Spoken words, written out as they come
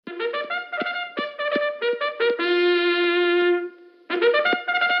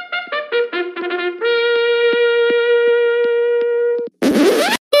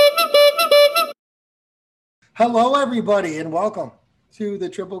Hello, everybody, and welcome to the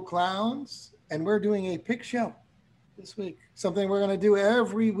Triple Clowns. And we're doing a pick show this week. Something we're going to do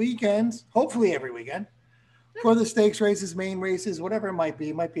every weekend, hopefully every weekend, for the stakes races, main races, whatever it might be.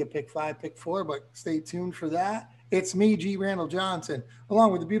 It might be a pick 5, pick 4, but stay tuned for that. It's me, G. Randall Johnson,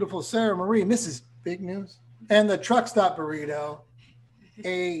 along with the beautiful Sarah Marie, Mrs. Big News, and the Truck Stop Burrito,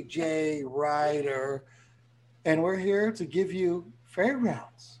 AJ Ryder. And we're here to give you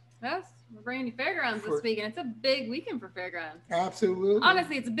Fairgrounds. Yes, we're bringing you Fairgrounds this week, and it's a big weekend for Fairgrounds. Absolutely.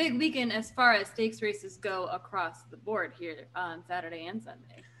 Honestly, it's a big weekend as far as stakes races go across the board here on Saturday and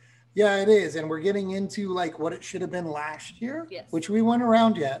Sunday. Yeah, it is. And we're getting into like what it should have been last year, yes, which we weren't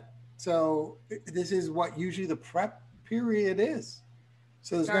around yet. So this is what usually the prep period is.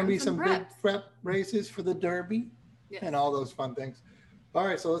 So there's going to be some big prep races for the Derby and all those fun things. All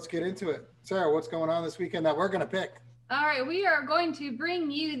right, so let's get into it. Sarah, what's going on this weekend that we're going to pick? All right, we are going to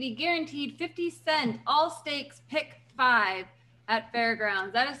bring you the guaranteed 50-cent all-stakes pick 5 at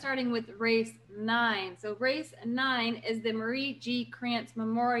Fairgrounds. That is starting with race 9. So race 9 is the Marie G. Krantz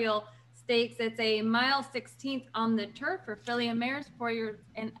Memorial Stakes. It's a mile 16th on the turf for filly and mares 4 years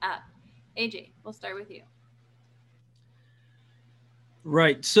and up. AJ, we'll start with you.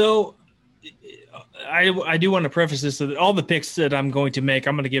 Right. So I do want to preface this so that all the picks that I'm going to make,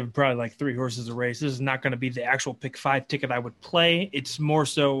 I'm going to give probably like 3 horses a race. This is not going to be the actual pick 5 ticket I would play. It's more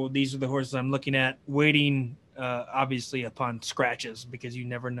so these are the horses I'm looking at, waiting obviously upon scratches because you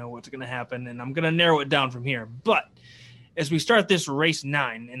never know what's going to happen. And I'm going to narrow it down from here. But as we start this race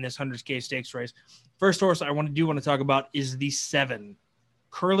 9 in this 100K stakes race, first horse I want to talk about is the 7,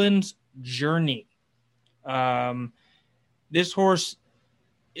 Curlin's Journey. This horse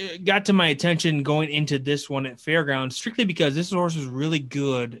got to my attention going into this one at Fairgrounds strictly because this horse was really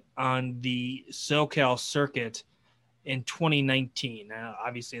good on the SoCal circuit in 2019. Now,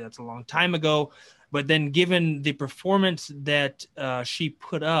 obviously, that's a long time ago, but then given the performance that she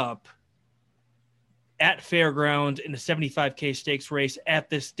put up at Fairgrounds in the 75K stakes race at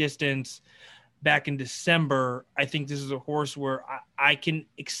this distance back in December, I think this is a horse where I can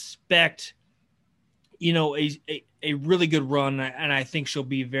expect a really good run, and I think she'll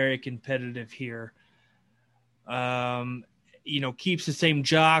be very competitive here. Keeps the same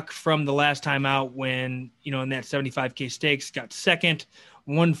jock from the last time out when, in that 75K stakes, got second,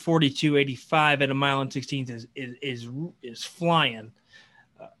 142.85 at a mile and 16th is flying.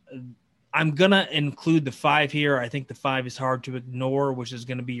 I'm going to include the 5 here. I think the 5 is hard to ignore, which is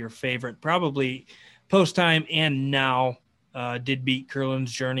going to be your favorite. Probably post time and now did beat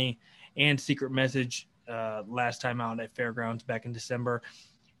Curlin's Journey and Secret Message last time out at Fairgrounds back in December.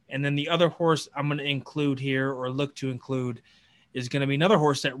 And then the other horse I'm going to include here or look to include is going to be another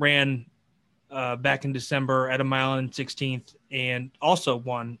horse that ran back in December at a mile and 16th and also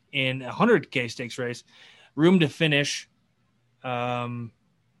won in a 100K stakes race. Room to Finish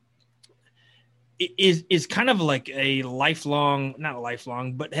is kind of like a not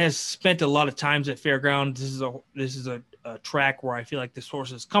lifelong, but has spent a lot of times at Fairgrounds. This is a track where I feel like this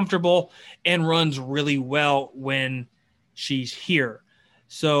horse is comfortable and runs really well when she's here.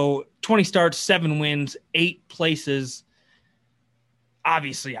 So 20 starts, 7 wins, 8 places.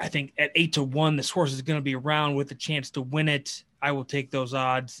 Obviously, I think at 8-1, this horse is going to be around with a chance to win it. I will take those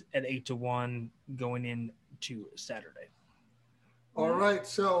odds at 8-1 going into Saturday. All right.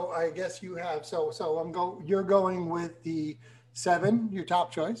 So I guess you have, you're going with the 7, your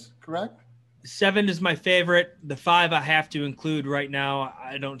top choice, correct? 7 is my favorite. The 5 I have to include right now.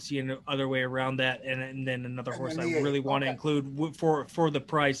 I don't see any other way around that. And then another horse I really want to include for the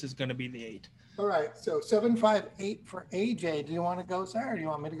price is going to be the 8. All right. So 7, 5, 8 for AJ. Do you want to go, Sarah, or do you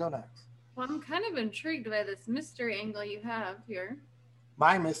want me to go next? Well, I'm kind of intrigued by this mystery angle you have here.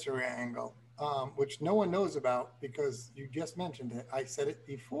 My mystery angle, which no one knows about because you just mentioned it. I said it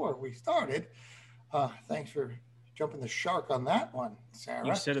before we started. Thanks for jumping the shark on that one, Sarah.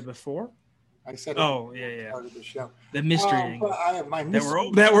 You said it before? I said it. Oh, yeah. Part of the show. The mystery angle. But I have my mystery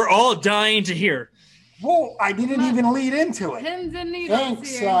that we're all dying to hear. Well, I didn't even lead into it.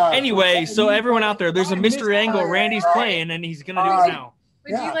 Thanks. Anyway, so everyone out there, there's a mystery angle Randy's playing, and he's going to do it now.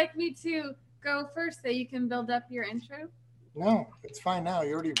 Would you like me to go first so you can build up your intro? No, it's fine now.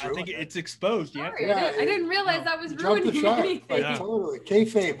 You already ruined I think it's exposed. Sorry, I didn't realize I was ruining anything. Like, totally.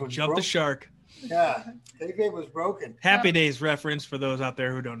 Kayfabe was Jump the shark. Yeah, kayfabe was broken. Happy Days reference for those out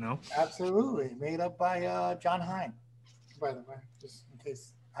there who don't know. Absolutely. Made up by John Hine, by the way, just in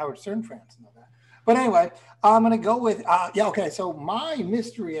case Howard Stern fans know that. But anyway, I'm going to go with, okay, so my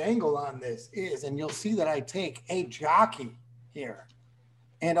mystery angle on this is, and you'll see that I take a jockey here.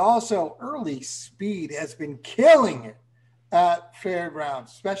 And also early speed has been killing it at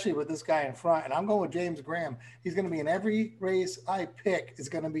Fairgrounds, especially with this guy in front. And I'm going with James Graham. He's going to be in every race I pick is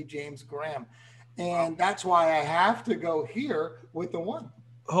going to be James Graham. And that's why I have to go here with the 1.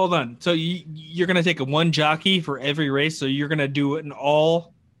 Hold on. So you're going to take a 1 jockey for every race. So you're going to do an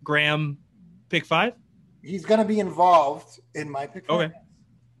all Graham pick 5? He's going to be involved in my pick 5. Okay.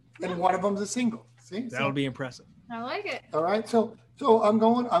 And one of them's a single. See? That'll be impressive. I like it. All right. So I am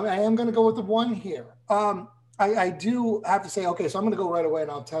going to go with the 1 here. I do have to say, okay, so I'm going to go right away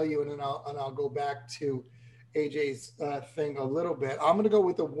and I'll tell you, and then I'll go back to AJ's thing a little bit. I'm going to go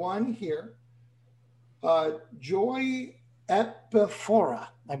with the 1 here. Joy Epiphora,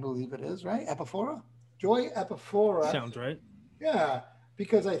 I believe it is, right? Epiphora? Joy Epiphora. Sounds right. Yeah,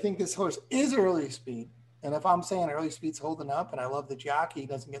 because I think this horse is early speed. And if I'm saying early speed's holding up, and I love the jockey, he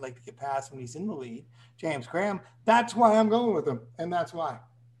doesn't get to get past when he's in the lead, James Graham, that's why I'm going with him. And that's why.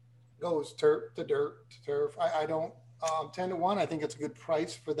 Goes turf to dirt to turf. I don't 10-1. I think it's a good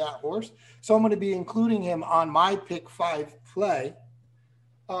price for that horse. So I'm going to be including him on my pick 5 play.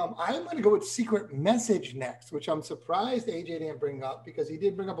 I'm going to go with Secret Message next, which I'm surprised AJ didn't bring up, because he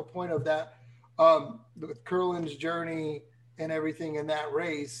did bring up a point of that with Curlin's Journey and everything in that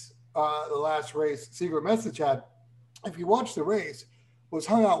race, the last race Secret Message had. If you watch the race, was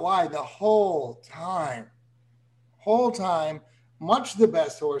hung out wide the whole time. Much the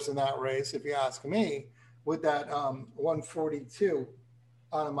best horse in that race, if you ask me, with that 142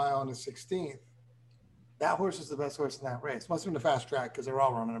 on a mile and a 16th. That horse is the best horse in that race. Must have been the fast track because they're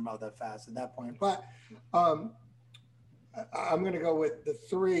all running about that fast at that point. But I'm going to go with the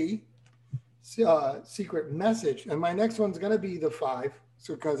 3 Secret Message. And my next one's going to be the 5,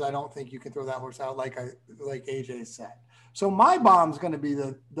 because I don't think you can throw that horse out like AJ said. So my bomb's going to be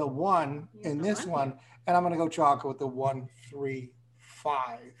the 1 in this one. And I'm going to go chalk with the 1, 3,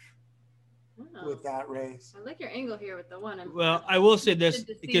 5 with that race. I like your angle here with the 1. Well, I will say this,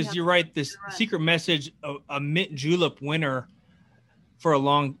 because you're right. This Secret Message, a mint julep winner for a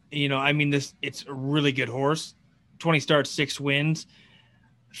long, it's a really good horse. 20 starts, 6 wins.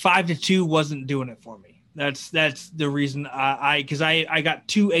 5-2 wasn't doing it for me. That's the reason because I got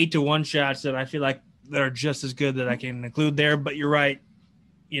 2 8-1 shots that I feel like that are just as good that I can include there. But you're right.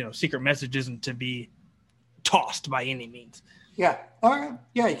 Secret Message isn't to be tossed by any means. Yeah. All right.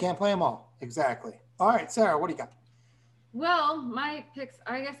 Yeah, you can't play them all. Exactly. All right, Sarah, what do you got? Well, my picks,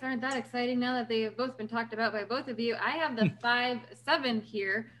 I guess, aren't that exciting now that they have both been talked about by both of you. I have the 5-7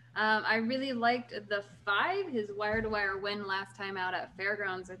 here. I really liked the 5. His wire-to-wire win last time out at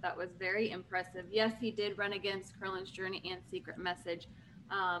Fairgrounds I thought was very impressive. Yes, he did run against Curlin's Journey and Secret Message.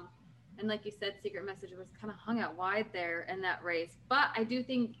 And like you said, Secret Message was kind of hung out wide there in that race. But I do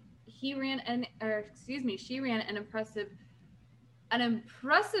think she ran an impressive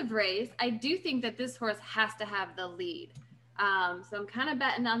race. I do think that this horse has to have the lead. So I'm kind of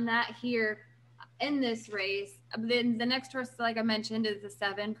betting on that here in this race. Then the next horse, like I mentioned, is the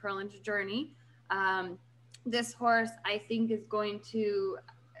 7, Curlin's Journey. This horse, I think, is going to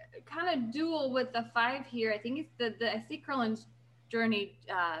kind of duel with the 5 here. I think it's I see Curlin's Journey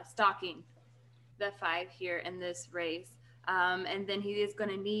stalking the 5 here in this race. And then he is going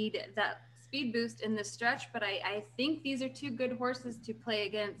to need that speed boost in this stretch, but I think these are 2 good horses to play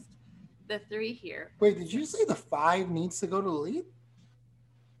against the 3 here. Wait, did you say the 5 needs to go to the lead?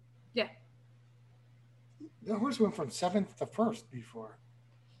 Yeah. The horse went from 7th to 1st before.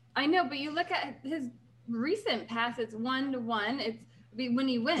 I know, but you look at his recent pass, it's 1-1. It's when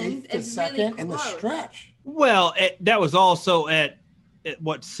he wins, it's really close. In the stretch. Well, that was also at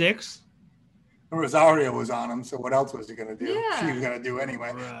what, 6? Rosario was on him, so what else was he going to do? Yeah. She was going to do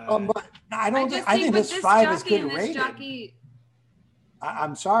anyway. Right. But I think this 5 is good rated. Jockey...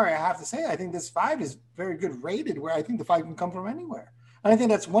 I'm sorry, I have to say, I think this 5 is very good rated, where I think the 5 can come from anywhere. And I think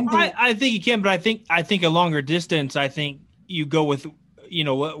that's one thing. I think you can, but I think a longer distance, I think you go with,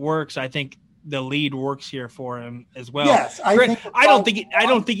 what works. I think the lead works here for him as well. Yes, I don't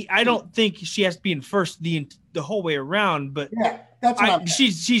think she has to be in first the whole way around, but yeah, that's what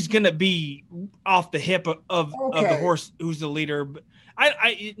she's going to be off the hip of the horse who's the leader. But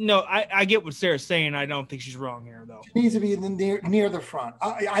I get what Sarah's saying. I don't think she's wrong here, though. She needs to be near the front.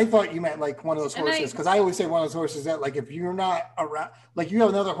 I thought you meant like one of those horses, because I always say one of those horses that, like, if you're not around, like you have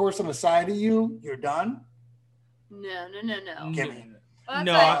another horse on the side of you, you're done. No. Give me. Well,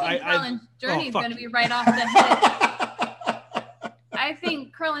 I think Curlin's Journey is going to be right off the hip. I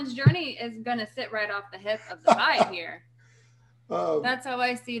think Curlin's Journey is going to sit right off the hip of the 5 here. That's how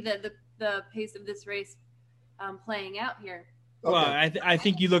I see the pace of this race playing out here. Okay. Well, I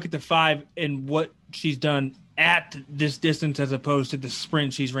think you look at the 5 and what she's done at this distance as opposed to the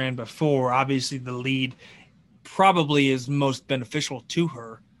sprint she's ran before. Obviously, the lead probably is most beneficial to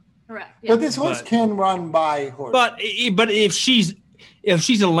her. Correct. But this horse can run by horse. But if she's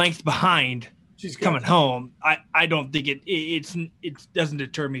a length behind she's coming home, I don't think it doesn't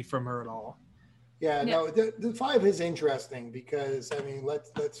deter me from her at all. Yeah, no, the 5 is interesting because, I mean,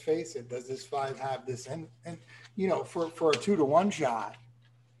 let's face it. Does this 5 have this? And you know, for a 2-to-1 shot,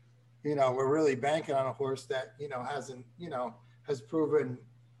 you know, we're really banking on a horse that, you know, has proven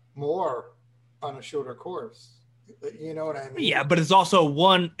more on a shorter course. You know what I mean? Yeah, but it's also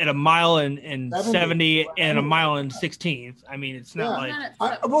won at a mile and 70 and a mile and 16th. I mean, it's not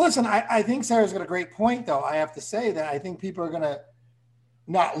well, listen, I think Sarah's got a great point, though. I have to say that I think people are going to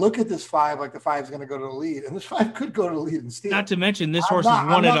not look at this 5 like the 5 is going to go to the lead, and this 5 could go to the lead and steal. Not to mention this horse has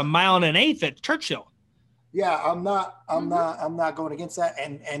won at a mile and an eighth at Churchill. Yeah, I'm not going against that.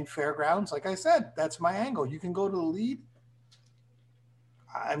 And Fairgrounds, like I said, that's my angle. You can go to the lead.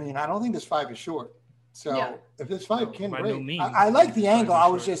 I mean, I don't think this 5 is short. So if this 5 can break, I like the angle. I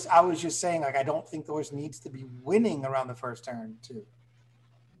was just saying, like, I don't think the horse needs to be winning around the first turn to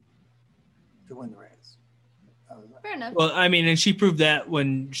win the race. Fair enough. Well, I mean, and she proved that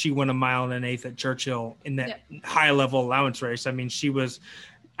when she won a mile and an eighth at Churchill in that high level allowance race. I mean, she was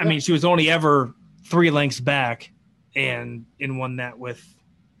only ever 3 lengths back and won that with,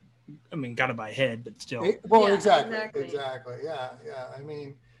 I mean, got it by head, but still. Exactly. Yeah. I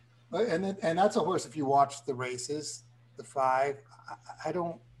mean, and that's a horse. If you watch the races, the 5, I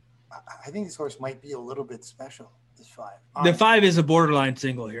think this horse might be a little bit special. This 5. The 5 is a borderline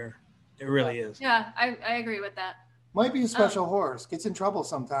single here. It really is. Yeah, I agree with that. Might be a special horse. Gets in trouble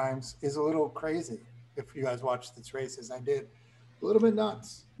sometimes. Is a little crazy. If you guys watched its races, I did. A little bit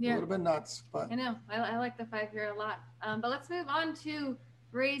nuts. Yeah. A little bit nuts. But I know. I like the 5 here a lot. But let's move on to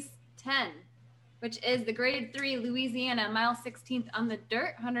race 10, which is the Grade 3 Louisiana, mile 16th on the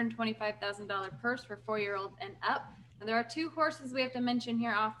dirt, $125,000 purse for 4-year-old and up. And there are 2 horses we have to mention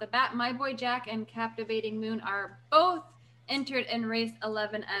here off the bat. My Boy Jack and Captivating Moon are both entered in race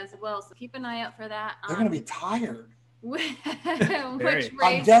 11 as well. So keep an eye out for that. They're going to be tired. Which race?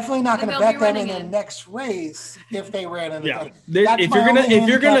 I'm definitely not going to bet them in the next race if they ran in the if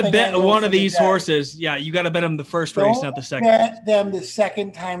you're gonna bet one of these horses, you got to bet them the first race, not the second. Bet them the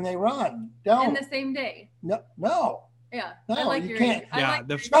second time they run. Don't. In the same day. No. Yeah. No, I like you your can't.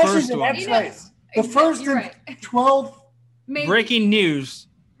 The first one. Race. The first and 12th. Breaking news.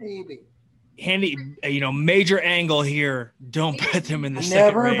 Maybe. Handy, major angle here. Don't bet them in the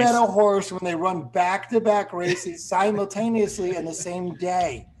second race. Never bet a horse when they run back-to-back races simultaneously in the same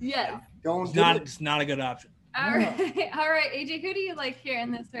day. Yes. Don't do it. It's not a good option. All right, AJ, who do you like here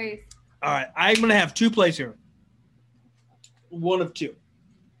in this race? All right, I'm going to have 2 plays here. One of 2.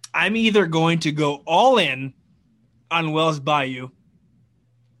 I'm either going to go all in on Wells Bayou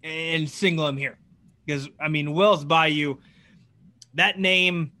and single him here. Because, I mean, Wells Bayou, that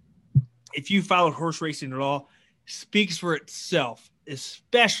name, if you followed horse racing at all, speaks for itself,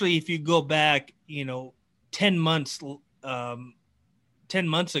 especially if you go back, 10 months ago.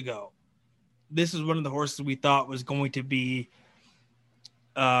 This is one of the horses we thought was going to be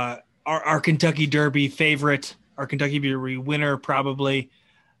our Kentucky Derby favorite, our Kentucky Derby winner, probably.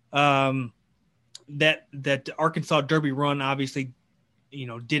 That Arkansas Derby run obviously,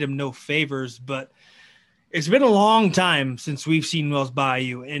 did him no favors, but it's been a long time since we've seen Wells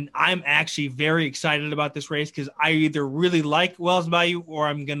Bayou, and I'm actually very excited about this race because I either really like Wells Bayou or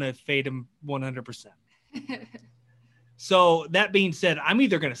I'm going to fade him 100%. So that being said, I'm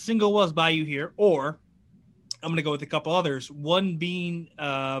either going to single Wells Bayou here or I'm going to go with a couple others, one being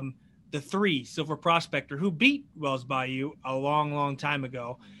the 3, Silver Prospector, who beat Wells Bayou a long, long time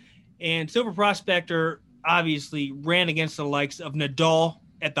ago. And Silver Prospector obviously ran against the likes of Nadal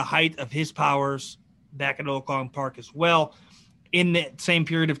at the height of his powers back at Oaklawn Park as well. In that same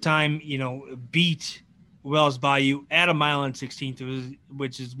period of time, beat Wells Bayou at a mile and 16th,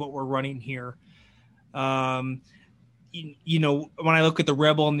 which is what we're running here. When I look at the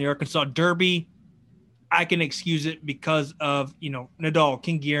Rebel and the Arkansas Derby, I can excuse it because of, Nadal,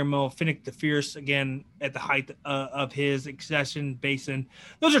 King Guillermo, Finnick the Fierce, again, at the height of his accession basin.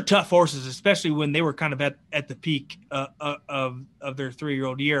 Those are tough horses, especially when they were kind of at the peak of their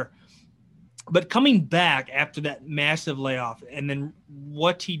 3-year-old year. But coming back after that massive layoff and then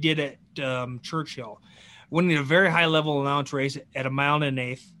what he did at Churchill, winning a very high-level allowance race at a mile and an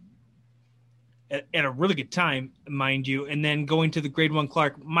eighth at a really good time, mind you, and then going to the Grade 1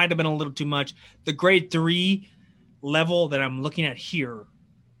 Clark might have been a little too much. The Grade 3 level that I'm looking at here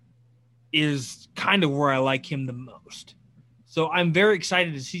is kind of where I like him the most. So I'm very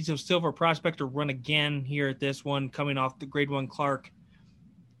excited to see some Silver Prospector run again here at this one, coming off the Grade 1 Clark.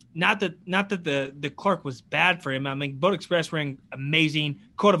 not that the Clark was bad for him. I mean, Boat Express ran amazing.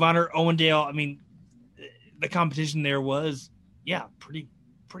 Code of Honor, Owendale. I mean, the competition there was, pretty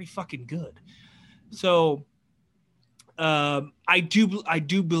fucking good. So I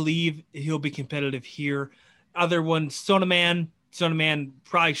do believe he'll be competitive here. Other ones, Sonoman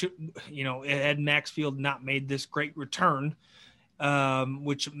probably should, had Maxfield not made this great return,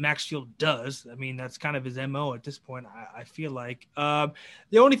 which Maxfield does. I mean, that's kind of his MO at this point, I feel like. The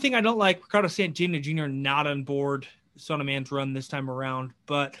only thing I don't like, Ricardo Santana Jr. not on board Sonoman's run this time around,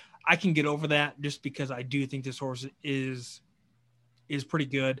 but I can get over that just because I do think this horse is pretty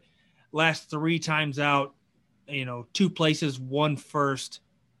good. Last 3 times out, 2 places, 1 first,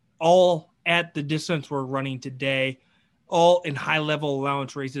 all at the distance we're running today, all in high level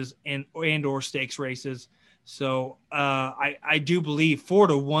allowance races and or stakes races. So I do believe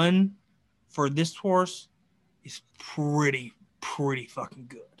 4-1 for this horse is pretty fucking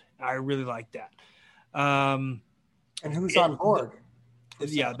good. I really like that. And who's on board?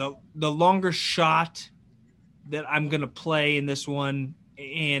 The longer shot that I'm going to play in this one,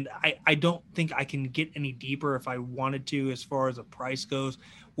 and I don't think I can get any deeper if I wanted to as far as the price goes,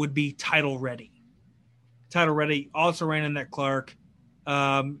 would be Title Ready. Title Ready also ran in that Clark.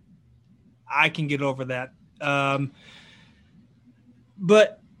 I can get over that.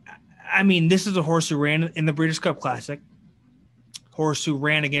 But, I mean, this is a horse who ran in the Breeders' Cup Classic. Horse who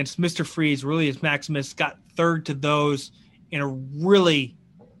ran against Mr. Freeze, Aurelius Maximus, got third to those in a really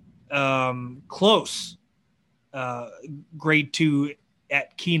close grade 2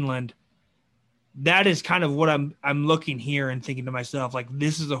 at Keeneland. That is kind of what I'm looking here and thinking to myself, like,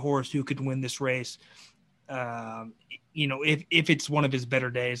 this is a horse who could win this race. If it's one of his better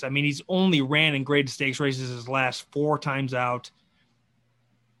days. I mean, he's only ran in graded stakes races his last 4 times out.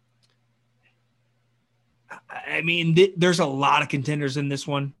 I mean, there's a lot of contenders in this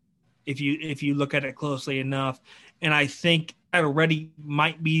one if you look at it closely enough. And I think Title Ready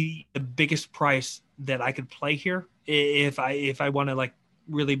might be the biggest price that I could play here if I want to, like,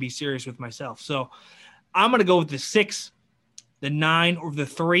 really be serious with myself. So I'm going to go with the 6, the 9, or the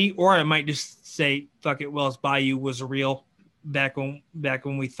 3, or I might just say, fuck it, Wells Bayou was real back when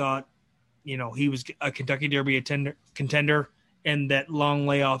we thought, he was a Kentucky Derby contender, and that long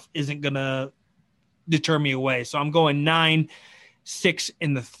layoff isn't going to deter me away. So I'm going 9, 6,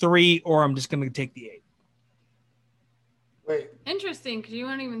 and the 3, or I'm just going to take the 8. Wait. Interesting, because you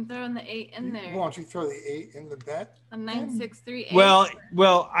won't even throw in the 8 in there. Why don't you throw the 8 in the bet? A 9, 6, 3, 8. Well,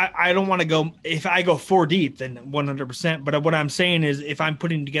 I don't want to go. If I go 4 deep, then 100%. But what I'm saying is, if I'm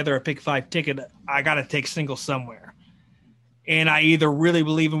putting together a pick 5 ticket, I got to take single somewhere, and I either really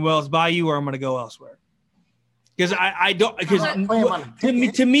believe in Wells Bayou or I'm going to go elsewhere. Because I don't. Because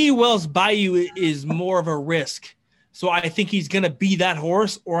to me, Wells Bayou is more of a risk. So I think he's going to be that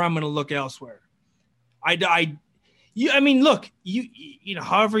horse, or I'm going to look elsewhere. Look,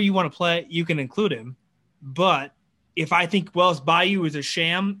 however you want to play it, you can include him. But if I think Wells Bayou is a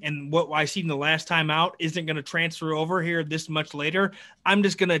sham and what I seen the last time out isn't going to transfer over here this much later, I'm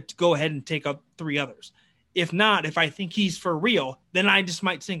just going to go ahead and take up 3 others. If not, if I think he's for real, then I just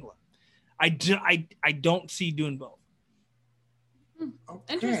might single him. I don't see doing both.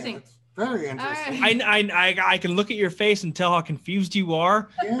 Okay, Interesting. that's very interesting. Right. I can look at your face and tell how confused you are,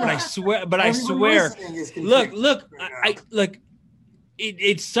 Yeah. but I swear, listening is look, confused right now.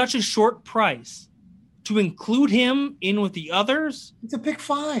 it's such a short price to include him in with the others. It's a pick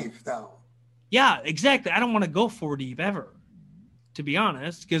 5, though. Yeah, exactly. I don't want to go 4 deep ever, to be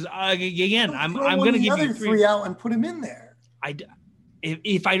honest, because again, I'm Throw going to the give other you 3 out and put him in there.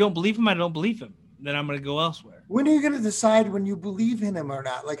 If I don't believe him, I don't believe him. Then I'm going to go elsewhere. When are you going to decide when you believe in him or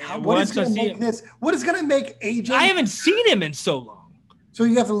not? Like, what Once is going I to see make him. this? What is going to make AJ? I haven't seen him in so long. So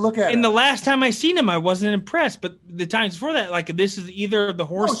you have to look at And it. the last time I seen him, I wasn't impressed. But the times before that, like, this is either the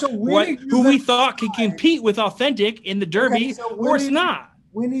horse so when are you who we gonna thought could decide? compete with Authentic in the Derby, Okay, so when or it's are you- not.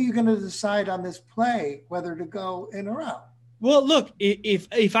 When are you going to decide on this play whether to go in or out? Well, look,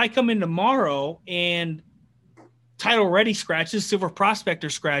 if I come in tomorrow and Title Ready scratches, Silver Prospector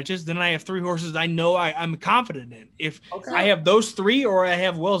scratches, then I have 3 horses I know I'm confident in. If Okay. I have those 3 or I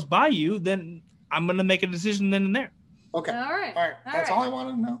have Wells Bayou, then I'm going to make a decision then and there. Okay. All right. All right. That's all I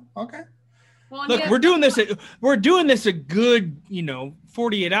wanted to know. Okay. Well, Look, we're doing this a good,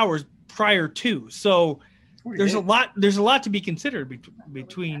 48 hours prior to. So there's a lot to be considered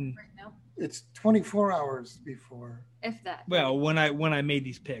between. It's 24 hours before. If that. Well, when I made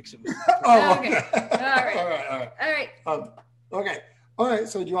these picks, it was Oh, Okay. All right. All right. All right. Okay. All right.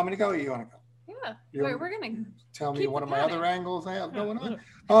 So do you want me to go or you want to go? You We're gonna tell me keep one of it my going. other angles I have going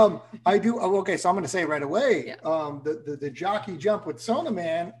on. I do. Oh, okay, so I'm going to say right away. Yeah. The jockey jump with Sona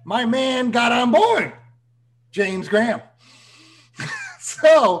Man. My man got on board, James Graham.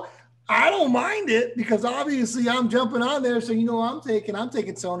 So I don't mind it because obviously I'm jumping on there. So I'm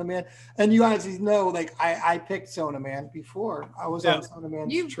taking Sona Man, and you guys know like I picked Sona Man before. I was on Sona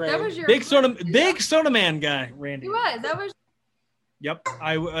Man's train. That was your Big Sona Man guy, Randy. He was. That was. Yep.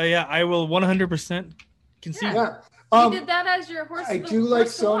 I will 100% concede. Yeah. You did that as your horse. I do like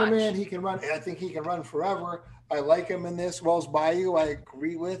Sona Man. He can run. I think he can run forever. I like him in this. Wells Bayou, I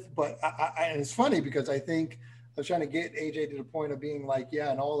agree with. But and it's funny because I think I was trying to get AJ to the point of being like,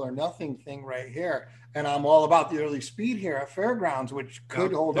 an all or nothing thing right here. And I'm all about the early speed here at Fairgrounds, which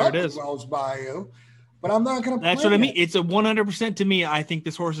could hold up with Wells Bayou. But I'm not going to play That's what I mean. It's a 100% to me. I think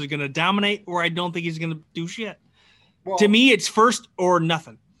this horse is going to dominate, or I don't think he's going to do shit. Well, to me, it's first or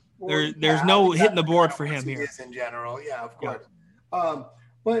nothing. There's no hitting the board for him here. In general, of course. Yeah.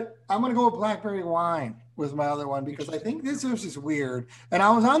 But I'm going to go with Blackberry Wine with my other one because I think this horse is weird. And I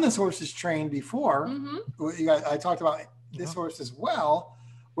was on this horse's train before. Mm-hmm. I talked about this horse as well,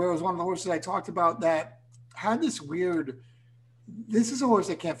 where it was one of the horses I talked about that had this weird. This is a horse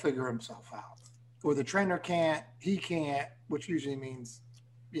that can't figure himself out, or the trainer can't. He can't, which usually means,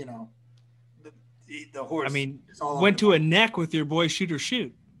 the horse. I mean, went to a neck with your boy Shoot or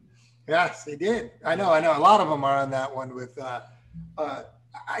Shoot. Yes, he did. I know. A lot of them are on that one with.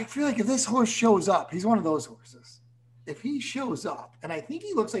 I feel like if this horse shows up, he's one of those horses. If he shows up, and I think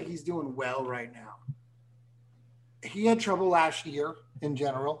he looks like he's doing well right now. He had trouble last year in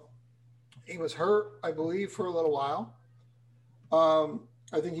general. He was hurt, I believe, for a little while.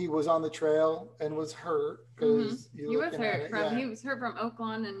 I think he was on the trail and was hurt because he was hurt. He was hurt from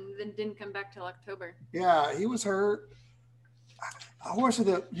Oakland and then didn't come back till October. Yeah, he was hurt. A horse with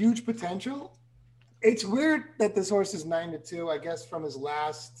a huge potential. It's weird that this horse is 9-2. I guess from his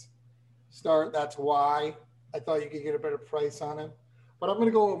last start, that's why I thought you could get a better price on him. But I'm going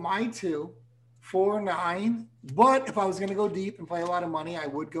to go with my 2, 4-9. But if I was going to go deep and play a lot of money, I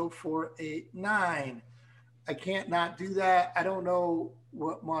would go 4-8-9. I can't not do that. I don't know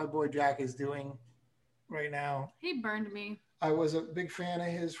what my boy Jack is doing right now. He burned me. I was a big fan of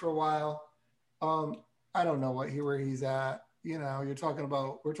his for a while. I don't know where he's at. We're talking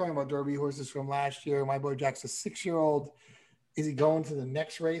about Derby horses from last year. My boy Jack's a 6-year-old. Is he going to the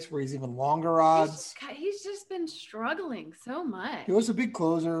next race where he's even longer odds? He's just been struggling so much. He was a big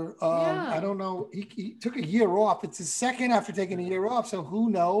closer. I don't know. He took a year off. It's his second after taking a year off. So who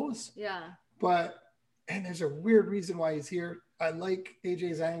knows? Yeah. And there's a weird reason why he's here. I like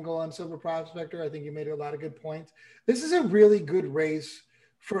AJ's angle on Silver Prospector. I think you made a lot of good points. This is a really good race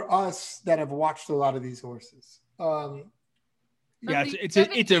for us that have watched a lot of these horses.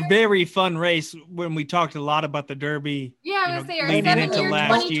 It's a very fun race. When we talked a lot about the Derby, I was saying our leading into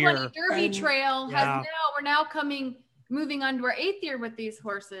last 2020 year. Derby trail we're now moving on to our 8th year with these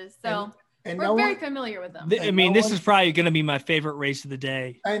horses. So we're very familiar with them. This is probably going to be my favorite race of the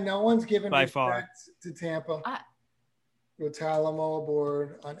day. And no one's given by far to Tampa with Talamo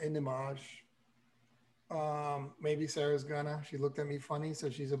aboard on Indimage. Maybe Sarah's gonna. She looked at me funny, so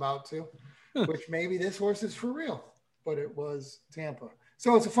she's about to. Which maybe this horse is for real. But it was Tampa.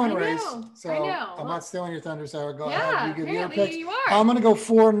 So it's a fun race. So I know. I'm not stealing your thunder, Sarah. Go ahead. You give your picks. You are. I'm going to go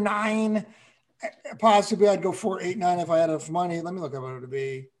 4-9. Possibly I'd go 4-8-9 if I had enough money. Let me look at what it would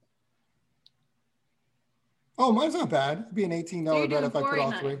be. Oh, mine's not bad. It'd be an $18 bet if I put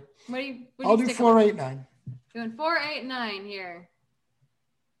all 3. I'll do 4-8-9. Doing 4-8-9 here.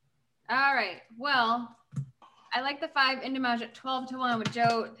 All right. Well, I like the 5 Indimage at 12-1 with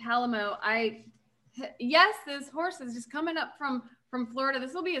Joe Talamo. Yes, this horse is just coming up from Florida.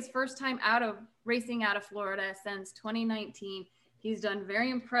 This will be his first time racing out of Florida since 2019. He's done very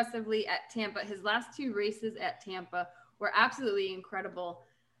impressively at Tampa. His last 2 races at Tampa were absolutely incredible.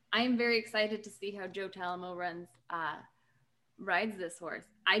 I am very excited to see how Joe Talamo rides this horse.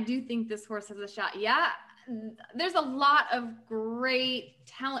 I do think this horse has a shot. Yeah, there's a lot of great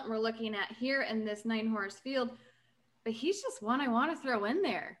talent we're looking at here in this 9-horse field, but he's just one I want to throw in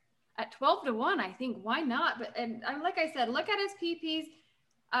there. At 12-1, I think why not? But like I said, look at his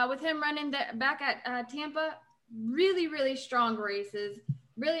PPs with him running back at Tampa. Really, really strong races.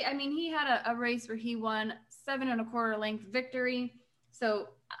 Really, he had a race where he won 7 1/4 length victory. So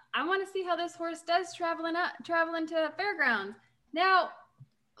I want to see how this horse does traveling to Fairgrounds. Now,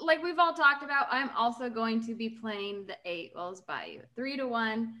 like we've all talked about, I'm also going to be playing the 8 Wells Bayou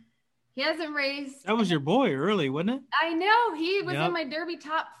 3-1. He hasn't raced. That was your boy early, wasn't it? I know. He was in my Derby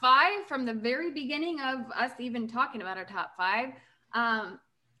top 5 from the very beginning of us even talking about our top 5.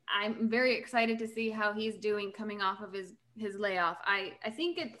 I'm very excited to see how he's doing coming off of his layoff. I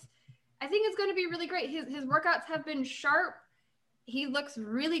think it's going to be really great. His workouts have been sharp. He looks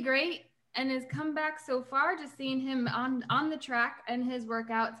really great, and has come back so far, just seeing him on the track and his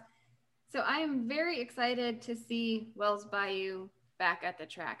workouts. So I am very excited to see Wells Bayou back at the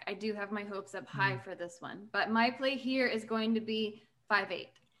track. I do have my hopes up high for this one, but my play here is going to be 5-8.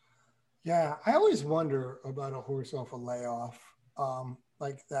 Yeah, I always wonder about a horse off a layoff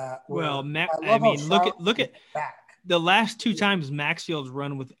like that. Well, I mean, look at back. The last 2 times Maxfield's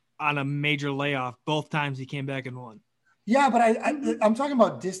run on a major layoff. Both times he came back and won. Yeah, but I'm talking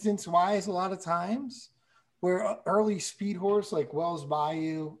about distance-wise a lot of times, where early speed horse like Wells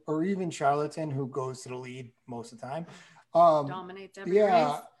Bayou or even Charlatan, who goes to the lead most of the time, dominates every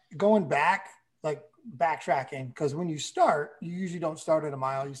race. Going back, like backtracking, because when you start, you usually don't start at a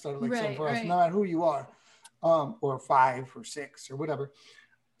mile. You start at like 7 for us, no matter who you are, or 5 or 6 or whatever.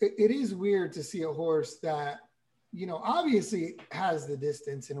 It is weird to see a horse that, obviously has the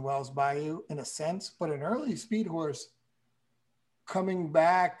distance in Wells Bayou in a sense, but an early speed horse coming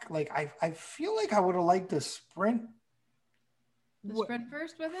back, like I feel like I would have liked to sprint. Sprint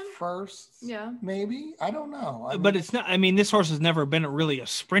first with him? First, yeah, maybe. I don't know. But it's not. I mean, this horse has never been really a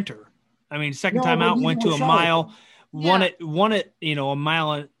sprinter. I mean, second time out, went to a mile, won it. A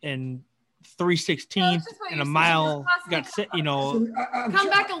mile and 3/16 and a mile got set. Come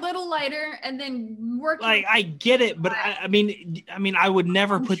back a little lighter and then work. Like I get it, but I mean, I would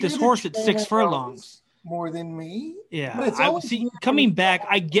never put this horse at 6 furlongs. More than me. Yeah, I see coming back.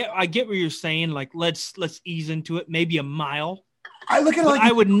 I get what you're saying. Like let's ease into it. Maybe a mile. I look at it like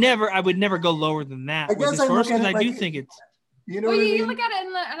I would never go lower than that with this horse because I do think it's. You look at it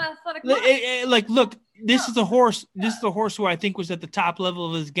in an athletic. Look, this is a horse. This is a horse who I think was at the top level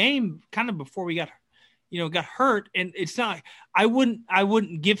of his game, kind of before we got hurt. And it's not. I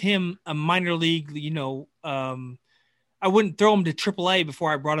wouldn't give him a minor league. I wouldn't throw him to AAA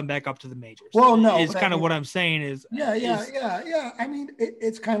before I brought him back up to the majors. Well, no, it's kind of what I'm saying is. Yeah. I mean,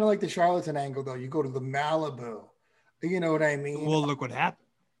 it's kind of like the Charlatan angle, though. You go to the Malibu. You know what I mean? Well, look what happened.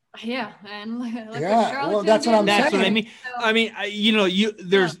 Yeah, and well, that's what I'm saying. That's what I mean. I mean,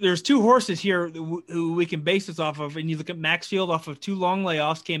 there's 2 horses here who we can base this off of, and you look at Maxfield off of 2 long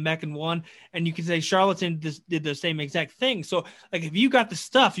layoffs, came back and won, and you can say Charlatan did the same exact thing. So, like, if you got the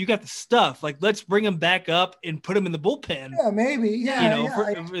stuff, you got the stuff. Like, let's bring him back up and put him in the bullpen. Yeah, maybe.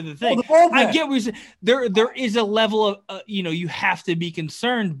 For the thing. Well, I get what you're saying. There is a level of you have to be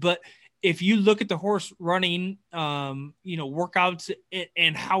concerned, but if you look at the horse running, workouts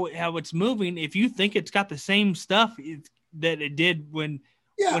and how it's moving, if you think it's got the same stuff that it did when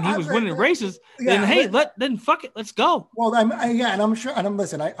he was winning races, then fuck it, let's go. Well, I'm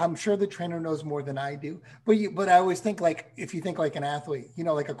sure the trainer knows more than I do, but I always think, like, if you think like an athlete,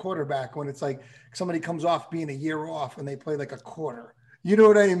 like a quarterback, when it's like somebody comes off being a year off and they play like a quarter. You know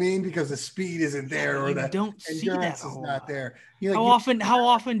what I mean? Because the speed isn't there, or the endurance is not there. How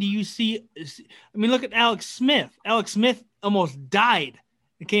often do you see? I mean, look at Alex Smith. Alex Smith almost died.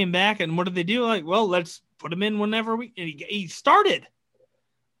 He came back, and what did they do? Like, well, let's put him in whenever and he started.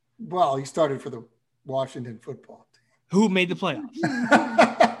 Well, he started for the Washington football team, who made the playoffs.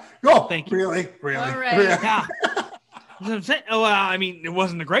 Thank you. Really? All right. Yeah. Well, I mean, it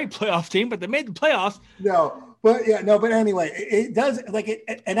wasn't a great playoff team, but they made the playoffs. But anyway, it does, like,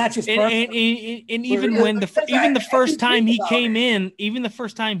 it, and that's just and even the first time he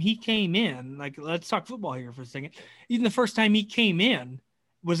came in, like, let's talk football here for a second. Even the first time he came in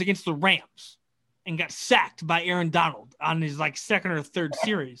was against the Rams and got sacked by Aaron Donald on his like second or third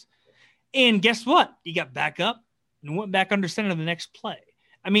series. And guess what? He got back up and went back under center the next play.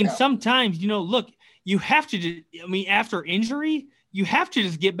 I mean, sometimes, look, you have to just, after injury, you have to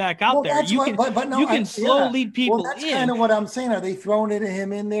just get back out there. You can slow lead people in. That's kind of what I'm saying. Are they throwing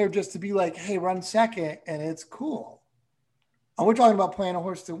him in there just to be like, hey, run second, and it's cool? And we're talking about playing a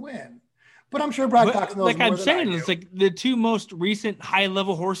horse to win. But I'm sure Brad Cox knows more than I do. It's like the 2 most recent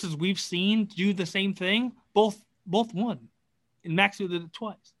high-level horses we've seen do the same thing. Both won. And Maxfield did it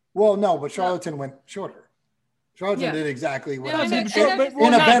twice. Well, no, but Charlatan went shorter. Charlatan did exactly what I did. But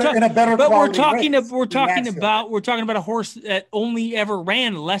we're talking about a horse that only ever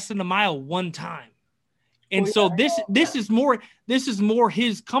ran less than a mile one time. And this is more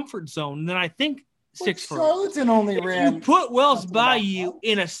his comfort zone than I think 6 furlongs. Charlatan only ran. You put Wells Bayou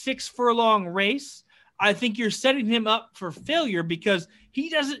in a 6 furlong race, I think you're setting him up for failure because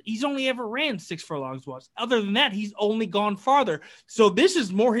he's only ever ran 6 furlongs once. Other than that, he's only gone farther. So this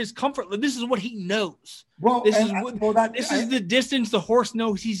is more his comfort. This is what he knows. Well, this is the distance the horse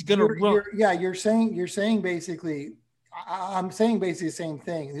knows he's going to run. You're saying basically, I'm saying basically the same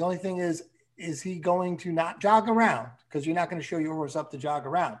thing. The only thing is he going to not jog around? Because you're not going to show your horse up to jog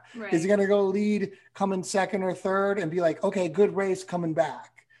around. Right. Is he going to go lead, come in second or third, and be like, okay, good race, coming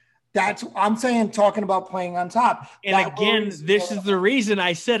back? That's I'm saying, talking about playing on top. And that again, this is the reason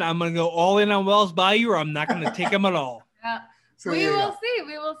I said I'm going to go all in on Wells Bayou, or I'm not going to take him at all. Yeah. So We will see.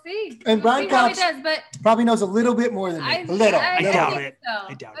 We will see. And We'll Brian see how he Cox does, but probably knows a little bit more than me. I A little. I doubt think it. so.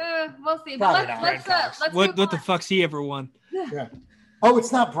 I doubt We'll see. Probably But not. let's What move the on. fuck's he ever won? Yeah. Oh,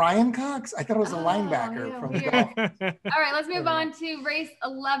 it's not Brian Cox? I thought it was a Oh, linebacker yeah, from the weird. Dolphins. All right, let's move on to race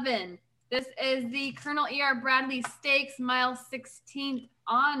 11. This is the Colonel E.R. Bradley Stakes, mile 16th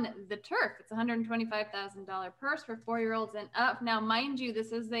on the turf. It's a $125,000 purse for 4-year-olds and up. Now, mind you,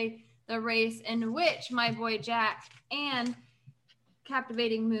 this is the race in which My Boy Jack and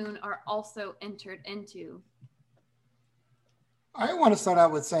Captivating Moon are also entered into. I want to start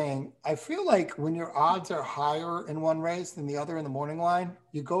out with saying, I feel like when your odds are higher in one race than the other in the morning line,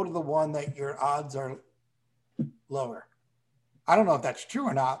 you go to the one that your odds are lower. I don't know if that's true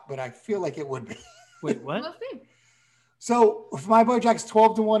or not, but I feel like it would be. Wait, what? We'll see. So if My Boy Jack's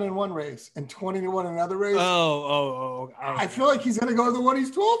 12-1 in one race and 20-1 in another race, I feel like he's going to go to the one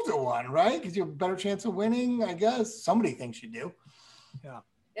he's 12-1, right? Because you have a better chance of winning, I guess. Somebody thinks you do. Yeah.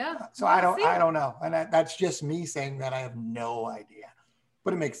 So we'll see. I don't know. And that's just me saying that I have no idea.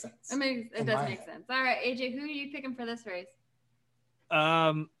 But it makes sense. It does make sense. All right, AJ, who are you picking for this race?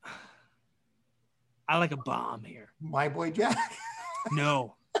 I like a bomb here. My Boy Jack.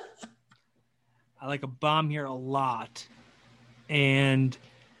 No. I like a bomb here a lot. And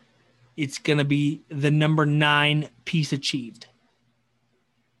it's going to be the number 9, Peace Achieved.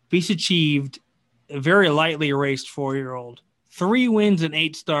 Peace Achieved, a very lightly raced 4-year-old. 3 wins and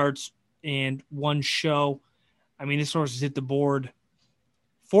 8 starts and 1 show. I mean, this horse has hit the board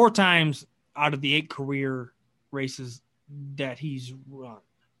 4 times out of the 8 career races that he's run.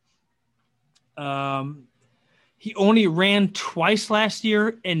 He only ran twice last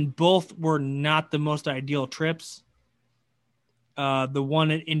year, and both were not the most ideal trips. The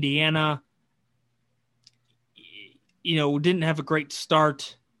one at Indiana, didn't have a great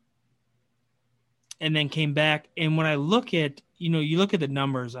start and then came back. And when I look at, you look at the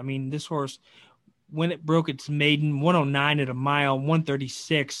numbers, I mean, this horse, when it broke its maiden, 109 at a mile,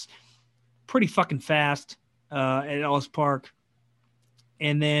 136, pretty fucking fast at Ellis Park.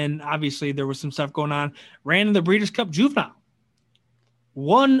 And then obviously there was some stuff going on. Ran in the Breeders' Cup Juvenile.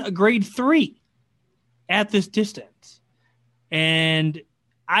 Won a grade 3 at this distance. And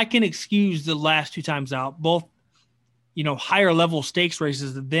I can excuse the last 2 times out, both, higher level stakes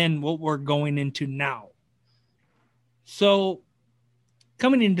races than what we're going into now. So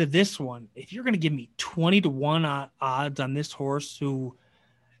coming into this one, if you're going to give me 20-1 odds on this horse, who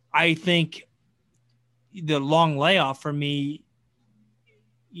I think the long layoff for me,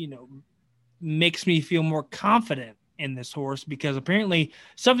 makes me feel more confident in this horse, because apparently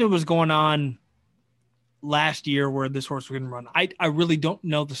something was going on last year where this horse was going to run. I really don't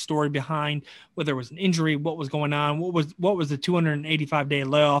know the story behind whether it was an injury, what was going on, what was the 285-day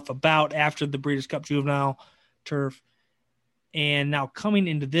layoff about after the Breeders' Cup Juvenile turf. And now coming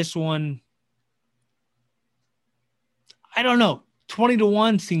into this one, I don't know.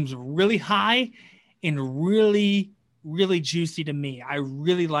 20-1 seems really high and really, really juicy to me. I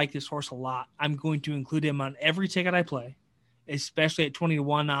really like this horse a lot. I'm going to include him on every ticket I play, especially at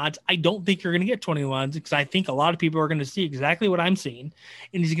 20-1 odds. I don't think you're going to get 21s, because I think a lot of people are going to see exactly what I'm seeing,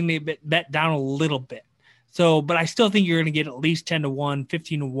 and he's going to get bet down a little bit. So, but I still think you're going to get at least 10-1,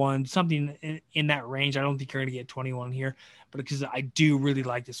 15-1, something in that range. I don't think you're going to get 21 here, but because I do really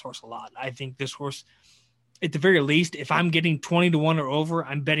like this horse a lot. I think this horse, at the very least, if I'm getting 20-1 or over,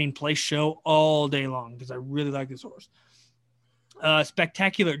 I'm betting place show all day long, because I really like this horse.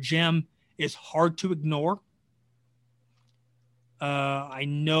 Spectacular Gem is hard to ignore. I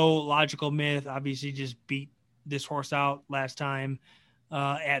know Logical Myth obviously just beat this horse out last time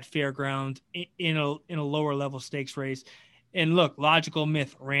at Fairgrounds in a lower level stakes race. And look, Logical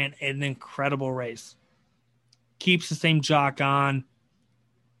Myth ran an incredible race. Keeps the same jock on.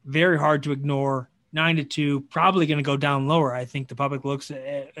 Very hard to ignore. 9-2, probably going to go down lower. I think the public looks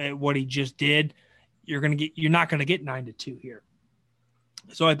at what he just did. You're not going to get 9-2 here.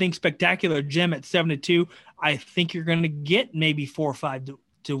 So I think Spectacular Gem at 7-2. I think you're going to get maybe 4 or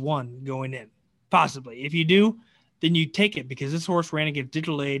 5-1 going in, possibly. If you do, then you take it, because this horse ran against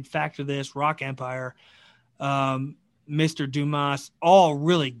Digital Aid, Factor This, Rock Empire, Mr. Dumas, all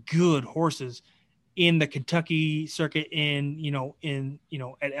really good horses in the Kentucky circuit,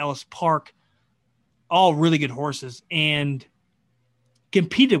 at Ellis Park, all really good horses, and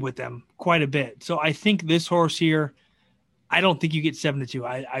competed with them quite a bit. So I think this horse here I don't think you get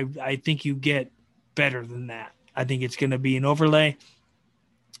 7-2. I think you get better than that. I think it's going to be an overlay.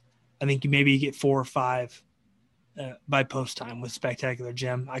 I think you get 4 or 5 by post time with Spectacular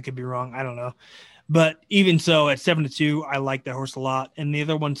Gem. I could be wrong. I don't know. But even so, at 7-2, I like that horse a lot. And the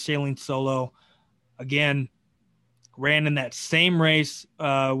other one, Sailing Solo, again, ran in that same race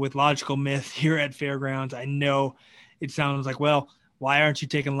with Logical Myth here at Fairgrounds. I know it sounds like, well, why aren't you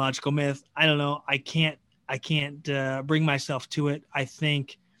taking Logical Myth? I don't know. I can't bring myself to it. I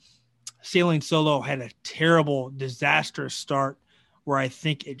think Sailing Solo had a terrible, disastrous start where I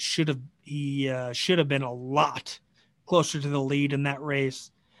think he should have been a lot closer to the lead in that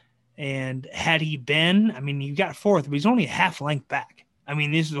race. And had he been, I mean, he got 4th, but he's only a half length back. I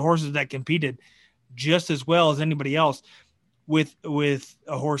mean, these are the horses that competed just as well as anybody else with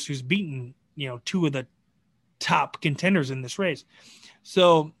a horse who's beaten, 2 of the top contenders in this race.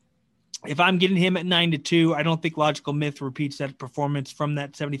 So if I'm getting him at 9-2, I don't think Logical Myth repeats that performance from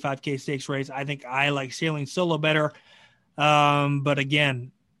that 75K stakes race. I think I like Sailing Solo better. But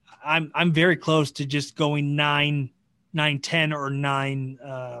again, I'm very close to just going 9-10 or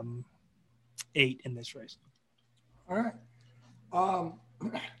 9-8 in this race. All right.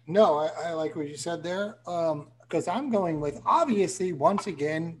 No, I like what you said there. Because I'm going with, obviously, once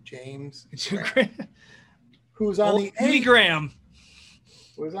again, James, who's on the 8. Jimmy Graham.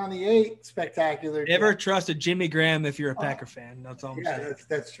 Who's on the 8, Spectacular. Never trust a Jimmy Graham if you're a Packer fan. That's all I'm saying. Yeah,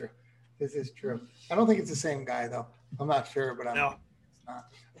 that's true. This is true. I don't think it's the same guy, though. I'm not sure, but no.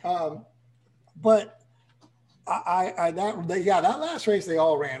 It's not. But that last race they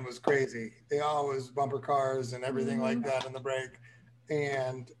all ran was crazy. They all was bumper cars and everything like that in the break.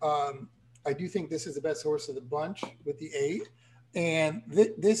 And I do think this is the best horse of the bunch with the 8. And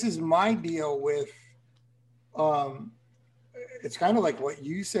this is my deal with it's kind of like what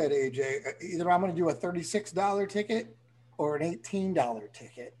you said, AJ. Either I'm going to do a $36 ticket or an $18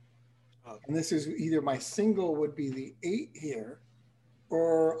 ticket. And this is either my single would be the 8 here,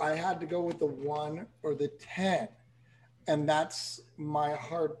 or I had to go with the 1 or the 10. And that's my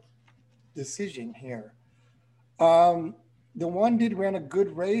hard decision here. The 1 did run a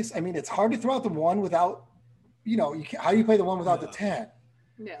good race. I mean, it's hard to throw out the 1 without, how do you play the 1 without the 10?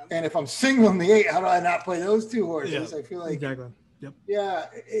 Yeah. And if I'm singling the 8, how do I not play those 2 horses? Yeah, I feel like, exactly. Yep. Yeah,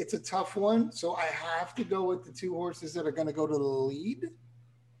 it's a tough one. So I have to go with the 2 horses that are going to go to the lead.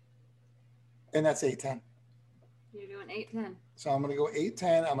 And that's 8-10. You're doing 8-10. So I'm going to go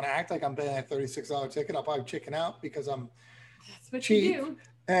 8-10. I'm going to act like I'm paying a $36 ticket. I'll probably chicken out because I'm That's what cheap, you do.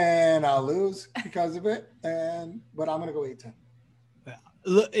 and I'll lose because of it. But I'm going to go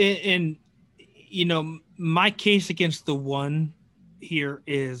 8-10. And my case against the 1 here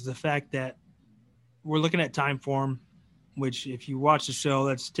is the fact that we're looking at time form, which if you watch the show,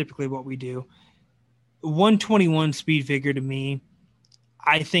 that's typically what we do. 121 speed figure to me,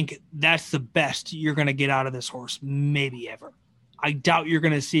 I think that's the best you're going to get out of this horse, maybe ever. I doubt you're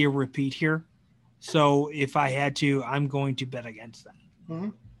going to see a repeat here. So if I had to, I'm going to bet against that. Mm-hmm.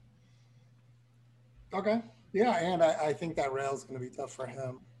 Okay. Yeah, and I think that rail is going to be tough for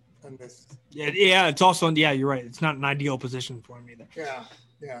him. And this. Yeah, it's also, you're right. It's not an ideal position for him either. Yeah.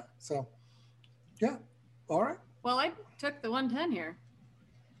 So, yeah. All right. Well, I took the 110 here.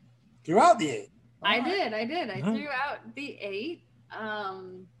 Throughout the 8. I did. I threw out the 8. I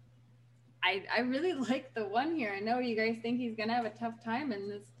really like the 1 here. I know you guys think he's going to have a tough time in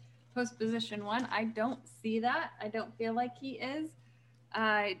this post position 1. I don't see that. I don't feel like he is.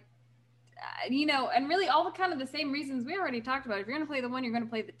 And really all the kind of the same reasons we already talked about. If you're going to play the 1, you're going to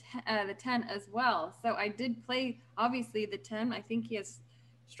play the 10 as well. So I did play, obviously, the 10. I think he has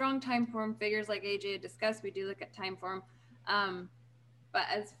strong time form figures like AJ had discussed. We do look at time form. But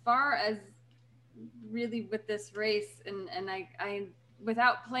as far as really with this race, and I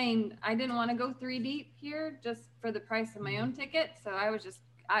without playing, I didn't want to go 3 deep here just for the price of my own ticket. So I was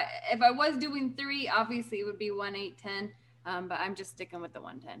if I was doing 3, obviously it would be 1, 8, 10. But I'm just sticking with the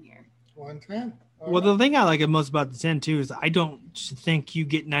 110 here. 110. Well, the thing I like most about the 10 too is I don't think you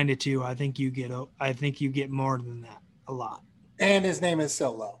get 9-2. I think you get more than that, a lot. And his name is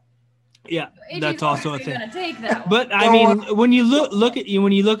Solo. Yeah, that's also a thing. Take that one. But I mean, when you look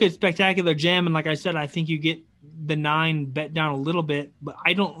at Spectacular Gem, and like I said, I think you get the 9 bet down a little bit, but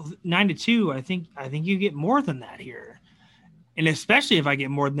I don't 9-2. I think you get more than that here, and especially if I get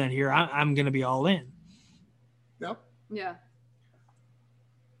more than that here, I'm going to be all in. Yep. Yeah.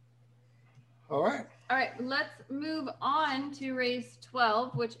 All right. Let's move on to race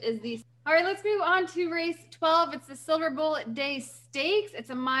 12, which is let's move on to race 12. It's the Silver Bullet Day Stakes.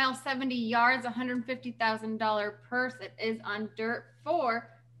 It's a mile, 70 yards, $150,000 purse. It is on dirt for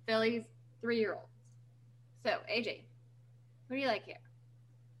fillies 3-year-olds. So, AJ. What do you like here?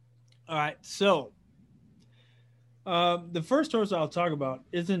 All right, so the first horse I'll talk about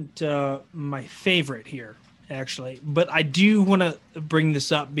isn't my favorite here, actually, but I do want to bring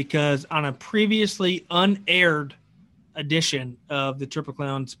this up because on a previously unaired edition of the Triple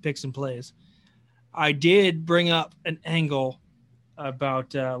Clowns Picks and Plays, I did bring up an angle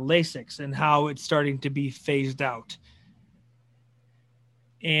about Lasix and how it's starting to be phased out.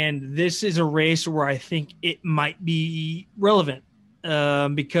 And this is a race where I think it might be relevant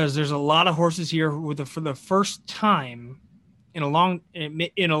because there's a lot of horses here who, for the first time in a long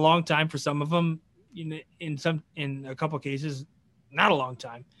time, for some of them, in a couple of cases, not a long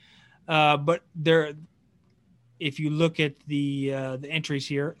time, but if you look at the entries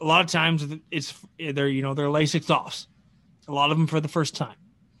here, a lot of times they're Lasix offs. A lot of them for the first time.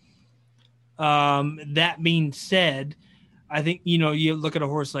 That being said, I think you look at a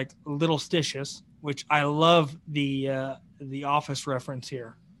horse like Little Stitious, which I love the Office reference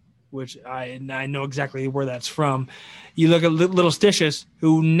here, which I know exactly where that's from. You look at Little Stitious,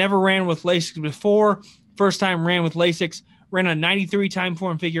 who never ran with Lasix before, first time ran with Lasix, ran a 93 time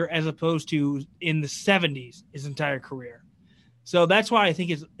form figure as opposed to in the 70s his entire career. So that's why I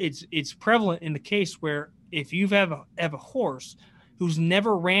think it's prevalent in the case where if you have a horse who's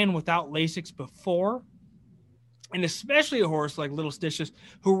never ran without Lasix before, and especially a horse like Little Stitious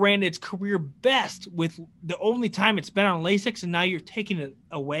who ran its career best with the only time it's been on Lasix and now you're taking it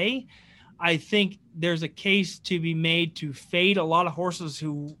away, I think there's a case to be made to fade a lot of horses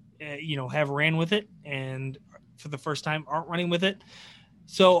who have ran with it and for the first time aren't running with it.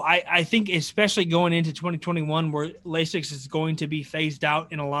 So I think especially going into 2021 where Lasix is going to be phased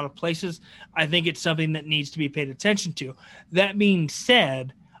out in a lot of places, I think it's something that needs to be paid attention to. That being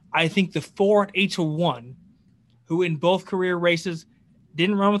said, I think the 4 at 8-1, who in both career races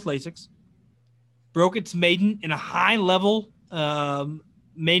didn't run with Lasix, broke its maiden in a high-level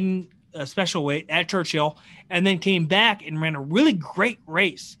maiden special weight at Churchill, and then came back and ran a really great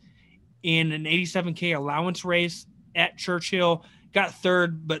race in an 87K allowance race at Churchill, got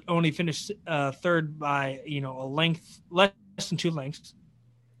third, but only finished third by a length, less than 2 lengths.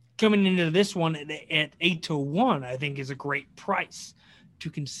 Coming into this one at 8-1, I think is a great price to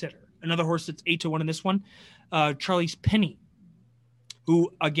consider. Another horse that's 8-1 in this one, Charlie's Penny,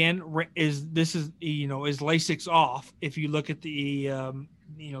 who again is Lasix off if you look at the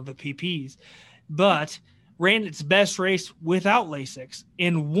the PPs, but ran its best race without Lasix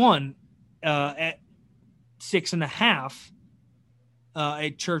and won at 6.5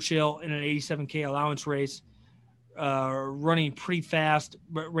 at Churchill in an 87K allowance race, running pretty fast,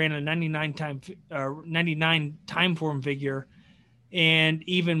 but ran a 99 time form figure. And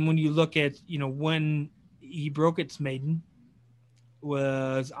even when you look at, when he broke its maiden,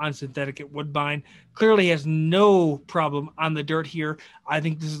 was on synthetic at Woodbine, clearly has no problem on the dirt here. I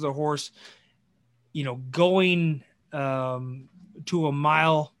think this is a horse, going to a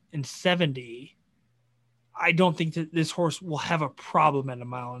mile and 70. I don't think that this horse will have a problem at a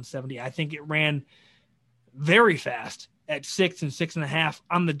mile and 70. I think it ran very fast at 6 and 6.5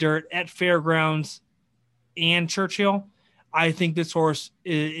 on the dirt at Fairgrounds and Churchill. I think this horse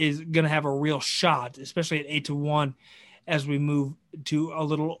is going to have a real shot, especially at 8-1 as we move to a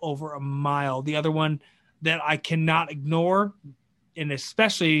little over a mile. The other one that I cannot ignore, and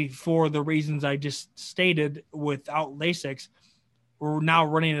especially for the reasons I just stated without Lasix, we're now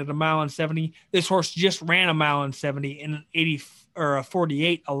running at a mile and 70. This horse just ran a mile and 70 in an 80 or a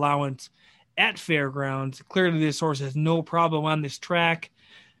 48 allowance at Fairgrounds. Clearly this horse has no problem on this track.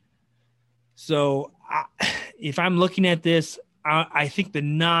 So if I'm looking at this, I think the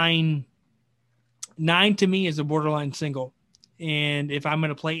 9 to me is a borderline single. And if I'm going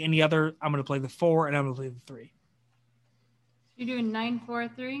to play any other, I'm going to play the 4 and I'm going to play the 3. You're doing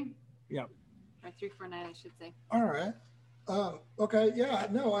 9-4-3? Yeah. Or 3-4-9, I should say. All right. Okay. Yeah.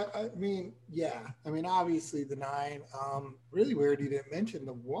 No, I mean, obviously the 9, really weird. You didn't mention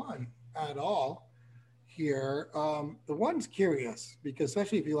the 1 at all here. The 1's curious because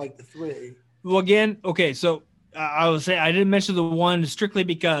especially if you like the 3. Well, again, okay. So I will say I didn't mention the 1 strictly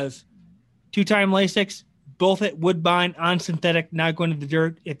because 2-time Lasix, both at Woodbine on synthetic, not going to the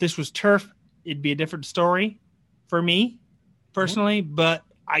dirt. If this was turf, it'd be a different story for me personally, but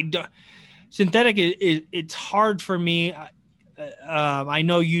I don't. Synthetic it's hard for me. I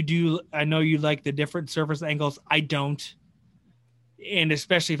know you do. I know you like the different surface angles. I don't. And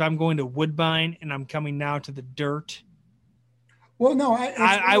especially if I'm going to Woodbine and I'm coming now to the dirt. Well, no,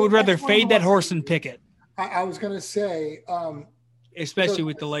 I would rather fade that horse and pick it. I was going to say, especially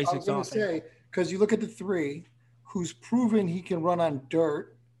with the Lasix off. I was going to say, because you look at the 3, who's proven he can run on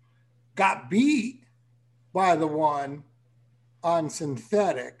dirt, got beat by the 1 on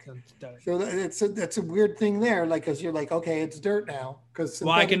synthetic. So that's a weird thing there. Like, because you're like, okay, it's dirt now. Because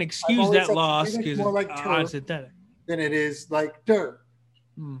I can excuse that loss because more like on synthetic than it is like dirt.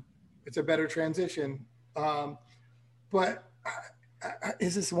 Hmm. It's a better transition. But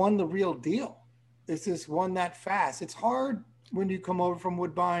is this one the real deal? Is this one that fast? It's hard when you come over from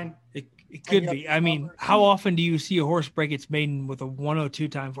Woodbine. It could be. I mean, how often do you see a horse break its maiden with a 102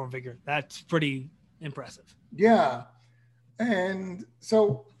 time form figure? That's pretty impressive. Yeah. And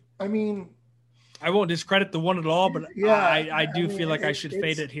so, I mean, I won't discredit the one at all, but yeah, I do feel like I should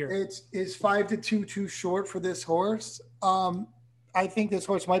fade it here. Is 5-2 too short for this horse? I think this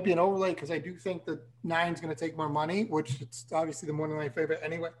horse might be an overlay because I do think the 9's going to take more money, which it's obviously the one of my favorite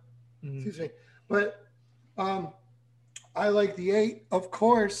anyway. Excuse me. But I like the 8, of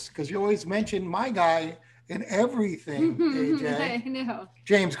course, because you always mention my guy in everything, AJ. I know.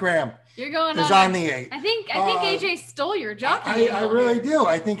 James Graham. You're going on the 8. I think AJ stole your jockey. I really do.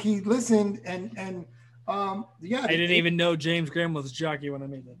 I think he listened and yeah. I didn't even know James Graham was jockey when I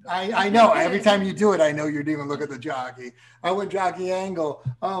made that. I know. Every time you do it, I know you didn't even look at the jockey. I went jockey angle.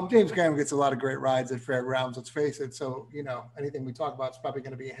 James Graham gets a lot of great rides at fairgrounds, let's face it. So, anything we talk about is probably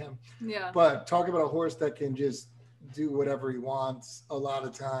going to be him. Yeah. But talk about a horse that can just do whatever he wants a lot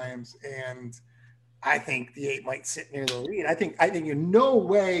of times. And I think the 8 might sit near the lead. I think in no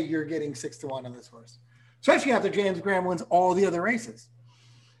way you're getting 6-1 on this horse, especially after James Graham wins all the other races.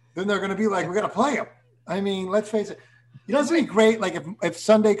 Then they're going to be like, we're going to play him. I mean, let's face it. It's going to be great. Like if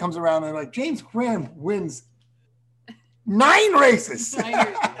Sunday comes around and they're like, James Graham wins 9 races.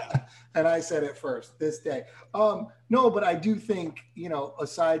 And I said it first this day. No, but I do think,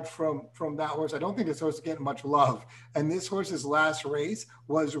 aside from that horse, I don't think this horse is getting much love. And this horse's last race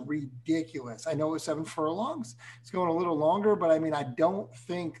was ridiculous. I know it was 7 furlongs. It's going a little longer, but I mean, I don't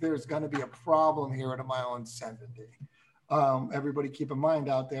think there's going to be a problem here at a mile and 70. Everybody keep in mind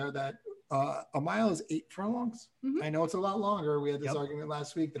out there that a mile is 8 furlongs. Mm-hmm. I know it's a lot longer. We had this argument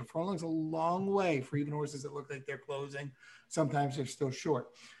last week that a furlong is a long way for even horses that look like they're closing. Sometimes they're still short.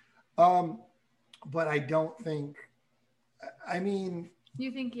 But I don't think,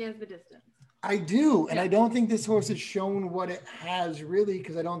 you think he has the distance? I do. And I don't think this horse has shown what it has really,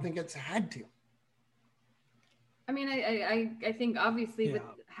 because I don't think it's had to. I mean, I think obviously with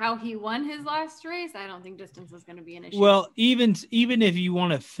how he won his last race, I don't think distance is going to be an issue. Well, even if you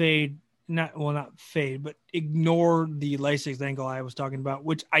want to fade, not fade, but ignore the Lasix angle I was talking about,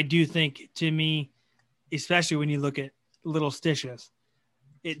 which I do think, to me, especially when you look at Little Stitches,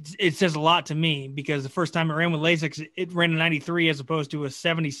 it says a lot to me, because the first time it ran with Lasix, it ran a 93 as opposed to a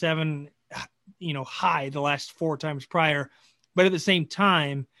 77, high the last 4 times prior. But at the same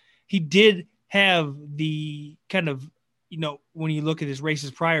time, he did have the kind of, when you look at his races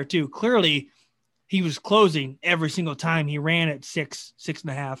prior to, clearly he was closing every single time he ran at 6,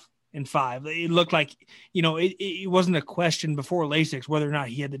 6.5, and 5. It looked like, it wasn't a question before Lasix whether or not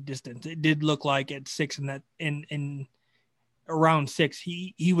he had the distance. It did look like at 6 and that in around 6,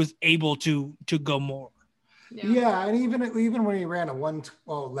 he was able to go more. Yeah, and even when he ran a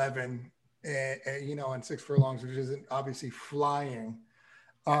 1:11, on 6 furlongs, which isn't obviously flying,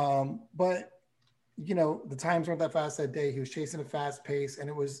 but the times weren't that fast that day. He was chasing a fast pace, and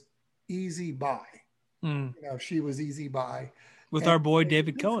it was easy by. She was easy by with our boy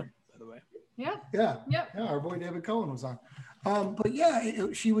David Cohen, by the way. Yeah, our boy David Cohen was on. But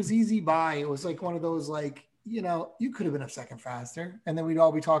she was easy by. It was like one of those, like, you could have been a second faster, and then we'd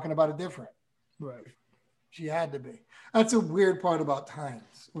all be talking about it different. Right. She had to be. That's a weird part about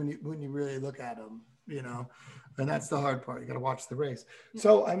times when you really look at them, and that's the hard part. You got to watch the race. Yeah.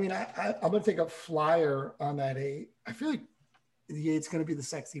 So, I'm going to take a flyer on that 8. I feel like the 8's going to be the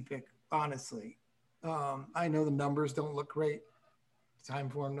sexy pick, honestly. I know the numbers don't look great. Time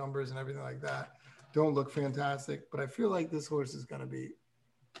form numbers and everything like that don't look fantastic, but I feel like this horse is going to be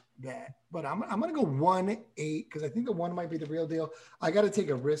that. But I'm going to go 1-8 because I think the 1 might be the real deal. I got to take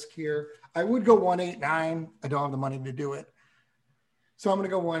a risk here. I would go 1-8-9. I don't have the money to do it, so I'm going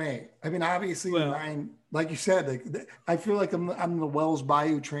to go 1-8. Obviously, 9, like you said, I feel like I'm the Wells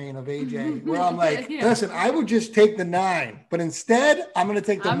Bayou train of AJ, where I'm like, listen, I would just take the 9, but instead I'm going to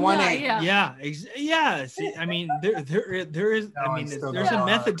take the 1-8. Yeah. See, there is. There's a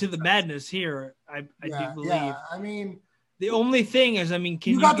method to the madness here. I do believe. Yeah. The only thing is, can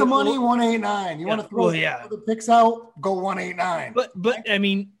you got the money 1-8-9? You want to throw the picks out? Go 1-8-9. But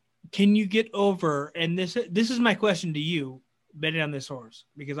can you get over? And this is my question to you, betting on this horse,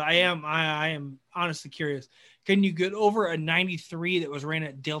 because I am honestly curious. Can you get over a 93 that was ran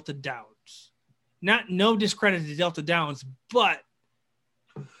at Delta Downs? No discredit to Delta Downs, but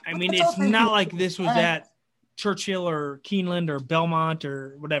it's not like this was at Churchill or Keeneland or Belmont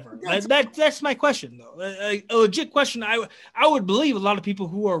or whatever? That's my question, though. A legit question. I would believe a lot of people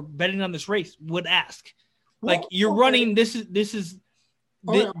who are betting on this race would ask. Like, you're running. This is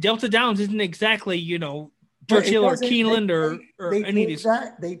Delta Downs isn't exactly, Churchill or Keeneland or any of these.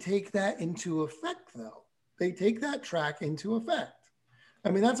 They take that into effect, though. They take that track into effect.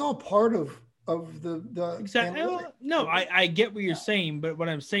 I mean, that's all part of the exactly. No, I get what you're saying, but what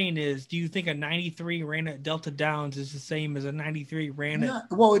I'm saying is, do you think a 93 ran at Delta Downs is the same as a 93 ran at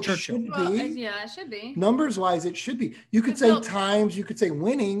Churchill? Should be. It should be. Numbers wise, it should be. You could say times, you could say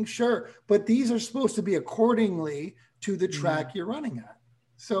winning, sure, but these are supposed to be accordingly to the track you're running at.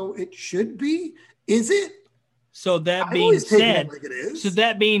 So it should be. Is it? So that being said,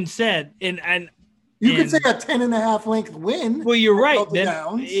 and you could say a 10.5 length win. Well, you're right. Then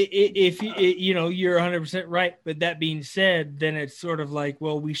if you're 100% right. But that being said, then it's sort of like,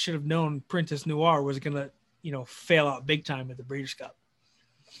 well, we should have known Princess Noir was going to, fail out big time at the Breeders' Cup,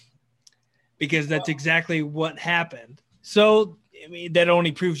 because that's exactly what happened. So, I mean, that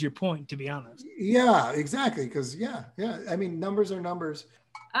only proves your point, to be honest. Yeah, exactly. Because I mean, numbers are numbers.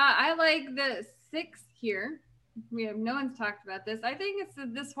 I like the 6 here. No one's talked about this. I think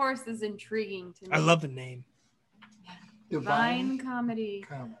this horse is intriguing to me. I love the name. Divine Comedy.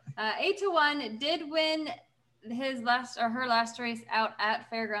 8-1 did win her last race out at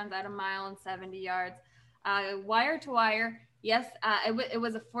Fairgrounds at 1 mile and 70 yards. Wire to wire. Yes, it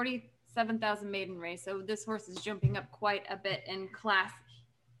was a 47,000 maiden race. So this horse is jumping up quite a bit in class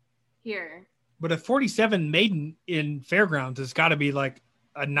here. But a 47 maiden in Fairgrounds has got to be like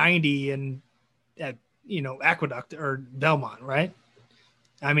a 90 in Aqueduct or Belmont, right?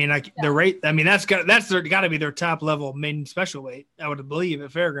 I mean, the rate. I mean, that's got to be their top level maiden special weight. I would believe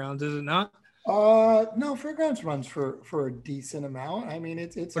at Fairgrounds, is it not? No, Fairgrounds runs for a decent amount. I mean,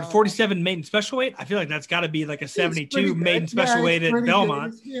 it's but 47 maiden special weight. I feel like that's got to be like a 72 maiden special weight at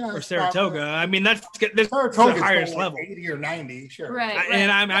Belmont or Saratoga. I mean, that's the highest level, 80 or 90, sure. Right.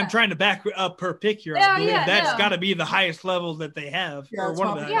 And I'm trying to back up per pick here. I believe that's got to be the highest level that they have, or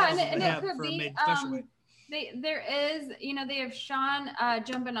one of the highest levels they have for a maiden special weight. There is, they have Sean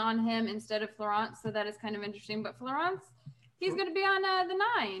jumping on him instead of Florence, so that is kind of interesting. But Florence, he's going to be on the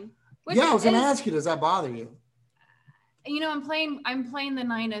 9. I was going to ask you, does that bother you? I'm playing the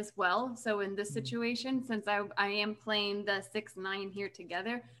 9 as well. So in this situation, since I am playing the 6-9 here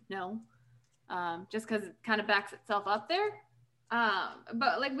together, no, just because it kind of backs itself up there.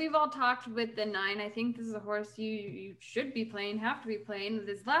 But like we've all talked with the 9, I think this is a horse you should be playing, have to be playing.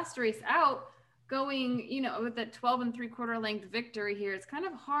 This last race out, going, with a 12 3/4 length victory here, it's kind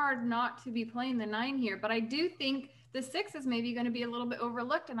of hard not to be playing the 9 here. But I do think the 6 is maybe going to be a little bit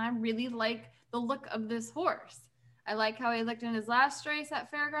overlooked, and I really like the look of this horse. I like how he looked in his last race at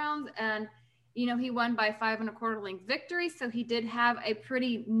Fairgrounds, and he won by 5 1/4 length victory, so he did have a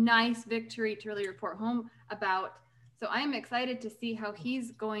pretty nice victory to really report home about. So I am excited to see how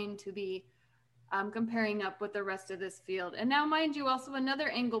he's going to be comparing up with the rest of this field. And now, mind you, also another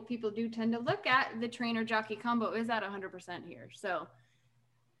angle people do tend to look at, the trainer jockey combo is at 100% here. So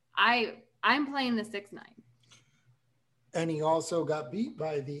I'm playing the 6-9. And he also got beat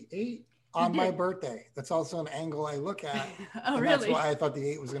by the 8 on my birthday. That's also an angle I look at. Really? That's why I thought the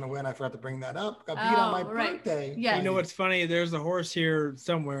 8 was going to win. I forgot to bring that up. Got beat on my birthday. Yeah. You know what's funny? There's a horse here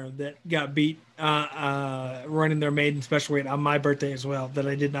somewhere that got beat running their maiden special weight on my birthday as well that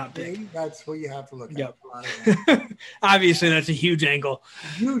I did not pick. That's what you have to look at. Obviously, that's a huge angle.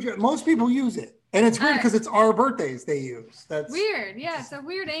 Huge. Most people use it. And it's weird because it's our birthdays they use. That's weird. Yeah, it's a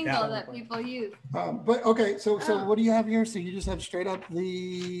weird angle that people use. But okay, so what do you have here? So you just have straight up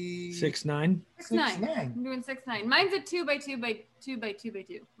the 6-9. 6-9. I'm doing 6-9. Mine's a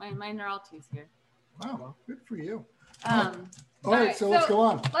 2x2x2x2x2. Mine are all 2s here. Wow, good for you. All right, so let's go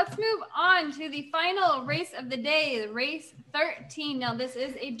on. Let's move on to the final race of the day, race 13. Now this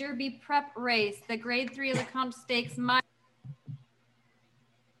is a Derby prep race, the Grade 3 LeCompte Stakes.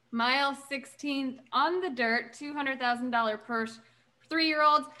 Mile 16th on the dirt, $200,000 purse,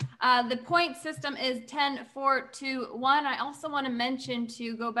 3-year-olds. The point system is 10-4-2-1. I also want to mention,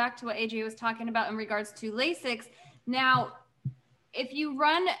 to go back to what AJ was talking about in regards to Lasix. Now, if you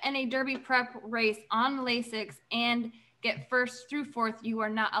run in a Derby prep race on Lasix and get 1st through 4th, you are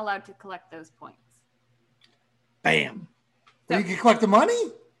not allowed to collect those points. Bam. So you can collect the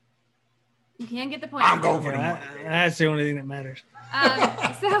money? You can get the points. I'm going for the money. That's the only thing that matters.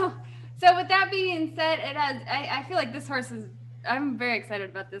 So with that being said, I feel like this horse is, I'm very excited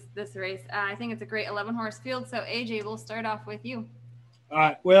about this race. I think it's a great 11 horse field. So AJ, we'll start off with you. All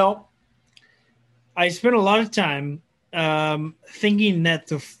right. Well, I spent a lot of time thinking that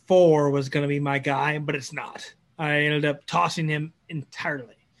the 4 was going to be my guy, but it's not. I ended up tossing him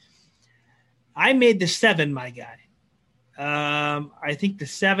entirely. I made the 7 my guy. I think the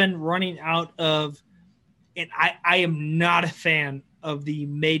 7 running out of, and I am not a fan of the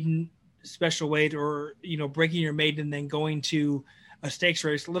maiden special weight or, breaking your maiden and then going to a stakes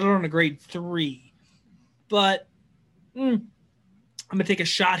race, let alone a grade 3. But I'm going to take a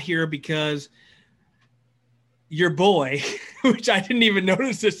shot here because your boy, which I didn't even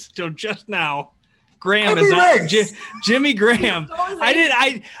notice this till just now, Graham is out. Jimmy Graham.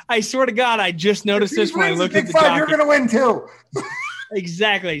 I swear to God, I just noticed this when I looked at the jockey. You're going to win too.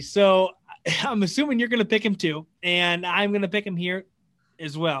 Exactly. So I'm assuming you're going to pick him too, and I'm going to pick him here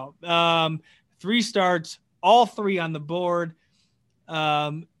as well. 3 starts, all 3 on the board.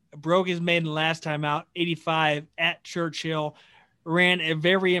 Broke his maiden last time out, 85 at Churchill. Ran a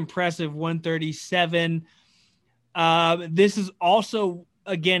very impressive 137. This is also,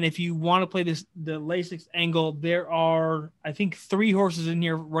 again, if you want to play the Lasix angle, there are, I think, 3 horses in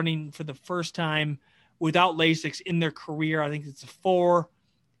here running for the first time without Lasix in their career. I think it's the 4,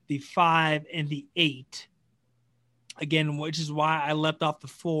 the 5, and the 8. Again, which is why I left off the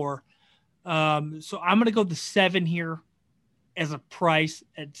 4. So I'm going to go the 7 here as a price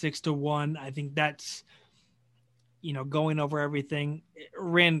at 6-1. I think that's, going over everything. It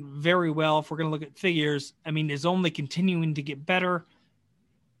ran very well. If we're going to look at figures, I mean, is only continuing to get better.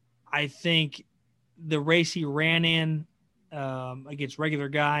 I think the race he ran in against regular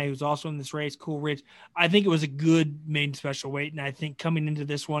guy who's also in this race, Cool Ridge, I think it was a good maiden special weight. And I think coming into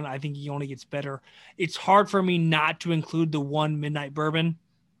this one, I think he only gets better. It's hard for me not to include the 1 Midnight Bourbon.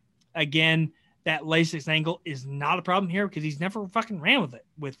 Again, that Lasix angle is not a problem here because he's never fucking ran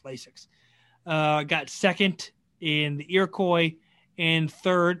with Lasix. Got second in the Iroquois and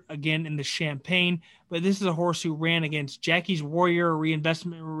third again in the Champagne. But this is a horse who ran against Jackie's Warrior,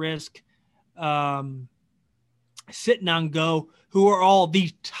 Reinvestment Risk, Sitting on Go, who are all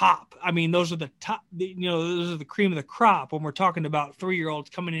the top. I mean, those are the top, those are the cream of the crop when we're talking about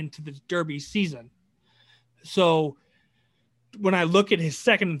 3-year-olds coming into the Derby season. So when I look at his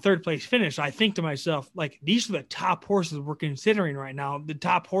second and third place finish, I think to myself, like, these are the top horses we're considering right now, the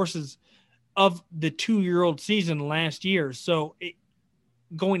top horses of the 2-year-old season last year. So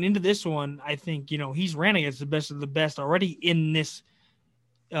going into this one, I think, he's ran against the best of the best already in this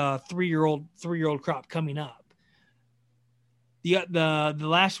 3-year-old crop coming up. The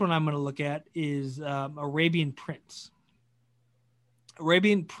last one I'm going to look at is Arabian Prince.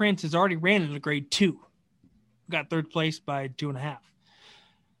 Arabian Prince has already ran in a grade 2. Got third place by 2.5.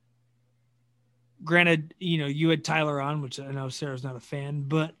 Granted, you had Tyler on, which I know Sarah's not a fan,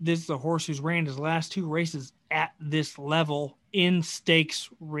 but this is a horse who's ran his last 2 races at this level in stakes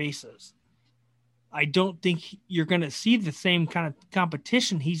races. I don't think you're going to see the same kind of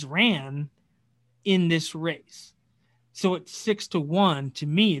competition he's ran in this race. So at 6-1, to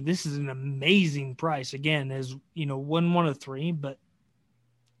me, this is an amazing price. Again, as won 1 of 3, but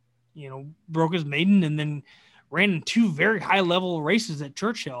broke his maiden and then ran in 2 very high level races at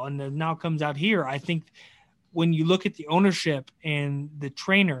Churchill and then now comes out here. I think when you look at the ownership and the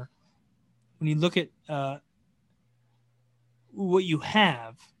trainer, when you look at what you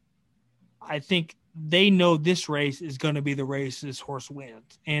have, I think they know this race is going to be the race this horse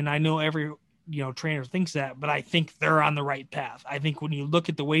wins. And I know every, trainer thinks that, but I think they're on the right path. I think when you look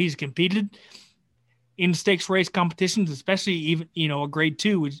at the way he's competed in stakes race competitions, especially even, a grade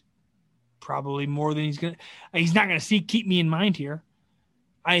 2, which probably more than he's not going to keep me in mind here.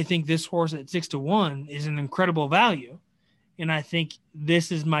 I think this horse at 6-1 is an incredible value. And I think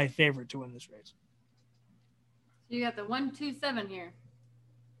this is my favorite to win this race. You got the 1-2-7 here.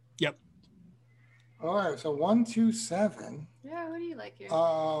 Yep. All right. So 1-2-7. Yeah. What do you like here?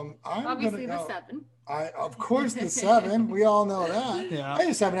 I'm obviously the 7. Of course the 7. We all know that. Yeah. I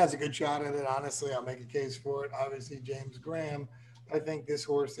think 7 has a good shot at it. Honestly, I'll make a case for it. Obviously, James Graham. I think this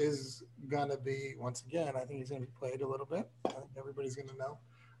horse is going to be, once again, I think he's going to be played a little bit. I think everybody's going to know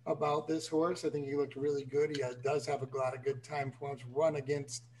about this horse. I think he looked really good. He does have a lot of good time points run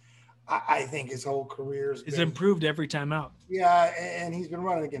against. I think his whole career has improved every time out. Yeah, and he's been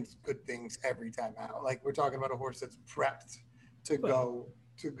running against good things every time out. Like, we're talking about a horse that's prepped to go.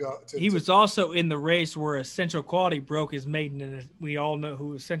 He was also in the race where Essential Quality broke his maiden, and we all know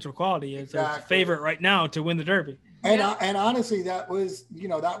who Essential Quality is. Exactly. So it's a favorite right now to win the Derby. And honestly, that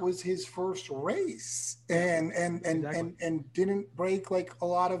was his first race, and didn't break like a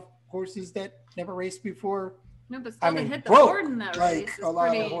lot of horses that never raced before. No, but still they hit the board in that race. Like a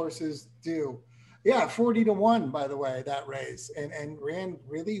lot of horses do. Yeah, 40-1, by the way, that race, and ran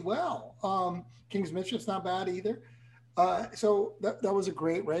really well. King's Mischief's not bad either. So that was a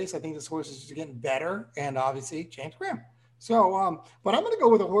great race. I think this horse is just getting better, and obviously James Graham. So, but I'm going to go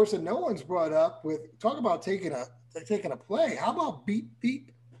with a horse that no one's brought up. With talk about taking a play. How about Beep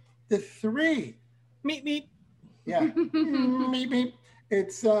Beep, the 3? Meep meep. Yeah, Beep Beep.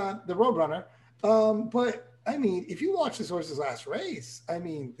 It's the Roadrunner. But I mean, if you watch this horse's last race, I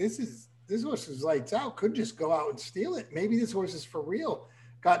mean, this horse is lights out. Could just go out and steal it. Maybe this horse is for real.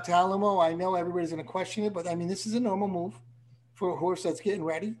 Got Talamo. I know everybody's going to question it, but I mean, this is a normal move for a horse that's getting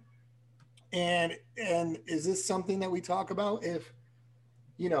ready. And is this something that we talk about if,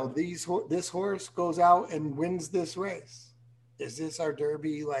 you know, this horse goes out and wins this race? Is this our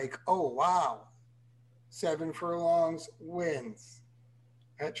Derby? Like, oh wow, 7 furlongs wins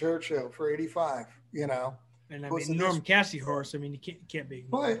at Churchill for 85. You know, and I mean, Norm Cassie horse. I mean, you can't be.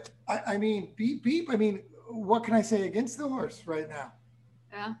 But I mean, Beep Beep. I mean, what can I say against the horse right now?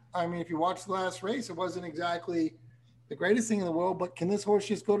 Yeah. I mean, if you watch the last race, it wasn't exactly the greatest thing in the world, but can this horse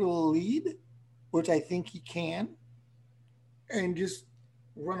just go to the lead, which I think he can, and just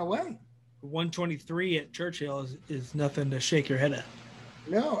run away? 123 at Churchill is nothing to shake your head at.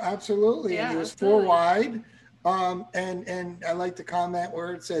 No, absolutely. Yeah, and he was absolutely. 4 wide. And I like the comment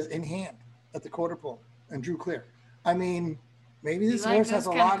where it says in hand at the quarter pole and drew clear. I mean, maybe this horse has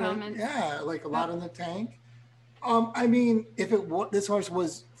a lot of a lot in the tank. I mean, if this horse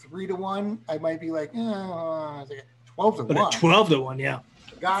was 3-1, I might be like, 12-1. But at 12-1, yeah.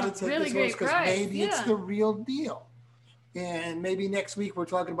 Got to take really this horse because price, maybe it's the real deal. And maybe next week we're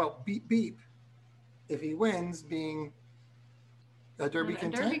talking about Beep Beep, if he wins, being a Derby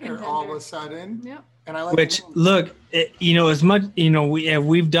contender all of a sudden. Yep. And I like Which look, as much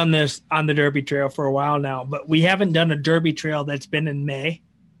we've done this on the Derby Trail for a while now, but we haven't done a Derby Trail that's been in May.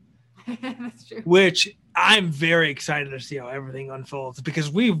 That's true. Which I'm very excited to see how everything unfolds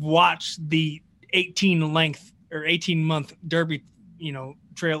because we've watched the 18-month Derby,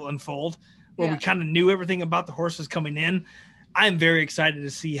 trail unfold where we kind of knew everything about the horses coming in. I'm very excited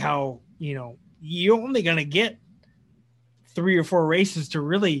to see how, you're only going to get 3 or 4 races to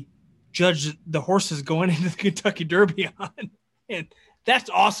really judge the horses going into the Kentucky Derby on. And that's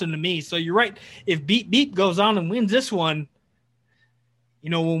awesome to me. So you're right. If Beep Beep goes on and wins this one,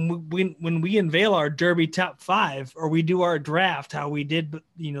 when we unveil our Derby top 5 or we do our draft, how we did,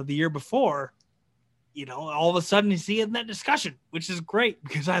 the year before, all of a sudden you see it in that discussion, which is great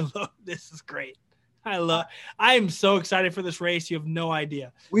because this is great. I am so excited for this race. You have no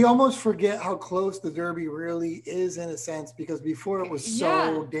idea. We almost forget how close the Derby really is in a sense because before it was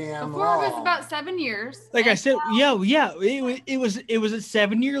so damn before long. It was about 7 years. Like I said, it was a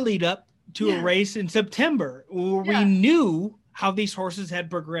 7-year lead up to a race in September where we knew how these horses had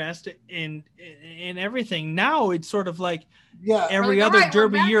progressed and everything. Now it's sort of like every other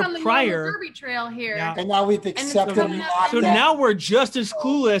Derby year prior. Derby Trail here. Yeah. And now we've accepted so now we're just as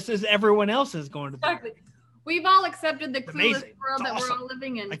clueless as everyone else is going to be. Exactly. We've all accepted the clueless world that awesome. we're all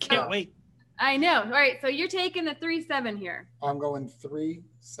living in. I can't wait. I know. All right. So you're taking the 3-7 here. I'm going 3-7.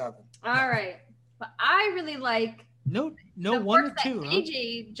 All right. But I really like no the 1 or horse 2. that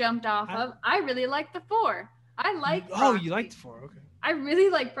AJ jumped off of. I really like the 4. I like Proxy. You like the 4, okay. I really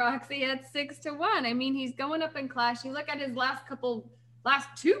like Proxy at 6-1. I mean, he's going up in class. You look at his last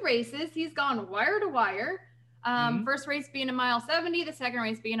 2 races, he's gone wire to wire. First race being a mile 70, the second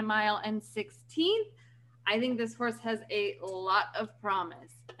race being a mile and 16th. I think this horse has a lot of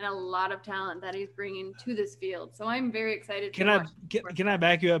promise and a lot of talent that he's bringing to this field. So I'm very excited. Can I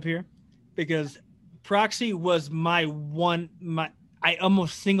back you up here? Because Proxy was I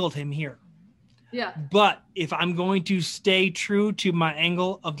almost singled him here. Yeah. But if I'm going to stay true to my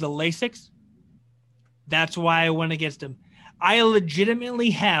angle of the Lasix, that's why I went against him. I legitimately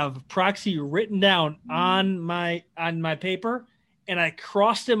have Proxy written down on my paper, and I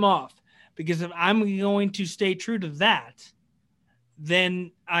crossed him off because if I'm going to stay true to that,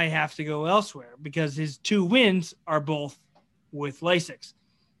 then I have to go elsewhere because his 2 wins are both with Lasix.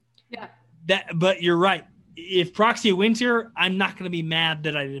 Yeah. But you're right. If Proxy wins here, I'm not going to be mad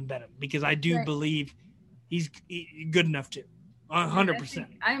that I didn't bet him because I do believe he's good enough to 100%.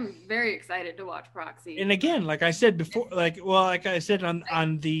 I'm very excited to watch Proxy. And again, like I said before, like I said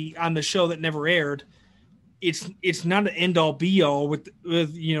on the show that never aired, it's not an end all be all with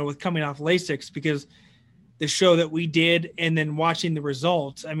coming off Lasix because the show that we did and then watching the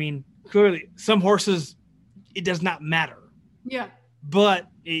results. I mean, clearly some horses, it does not matter. Yeah. But,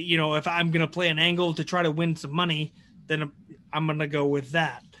 if I'm going to play an angle to try to win some money, then I'm going to go with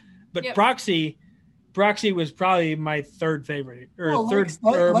that. But Proxy was probably my 3rd favorite.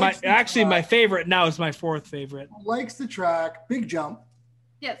 My favorite now is my 4th favorite. Likes the track. Big jump.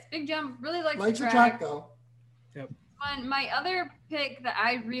 Yes, big jump. Really likes the track though. Yep. My other pick that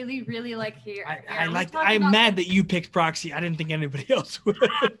I really, really like here. I'm mad that you picked Proxy. I didn't think anybody else would.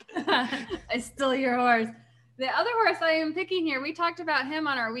 I stole your horse. The other horse I am picking here, we talked about him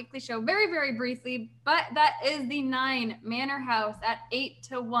on our weekly show very, very briefly, but that is the 9 Manor House at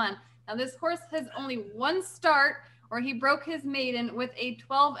 8-1. Now this horse has only one start where he broke his maiden with a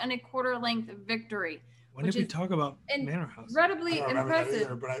 12 1/4 length victory. When did we talk about Manor House? Incredibly impressive.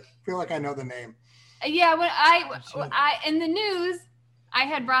 Either, but I feel like I know the name. Yeah, when I in the news, I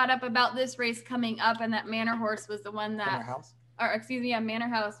had brought up about this race coming up, and that Manor Horse was the one that, Manor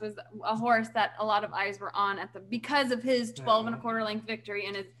House was a horse that a lot of eyes were on because of his 12 1/4 length victory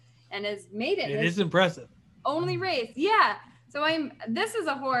and his maiden. It is impressive. Only race, yeah. So this is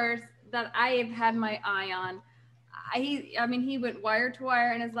a horse that I have had my eye on. He went wire to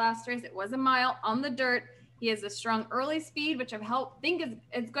wire in his last race. It was a mile on the dirt. He has a strong early speed, which is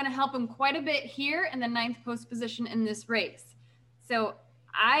going to help him quite a bit here in the 9th post position in this race. So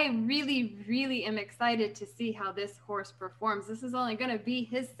I really, really am excited to see how this horse performs. This is only going to be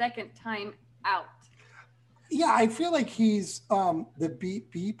his second time out. Yeah, I feel like he's the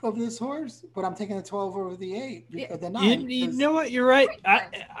beep of this horse, but I'm taking the 12 over the 8. The 9. You know what? You're right.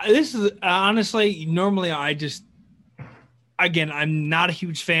 This is honestly, normally I'm not a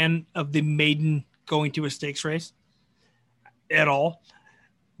huge fan of the maiden going to a stakes race at all.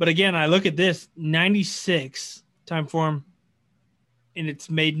 But again, I look at this 96 time form and it's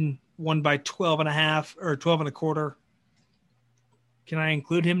maiden won by 12 1/2 or 12 1/4. Can I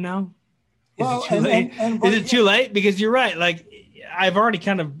include him now? Is it too late? Is it too late? Because you're right. Like I've already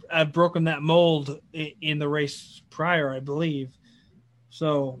kind of broken that mold in the race prior, I believe.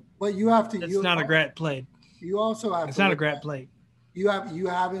 So, but you have to. It's not a great play. You also have. It's not a great play. You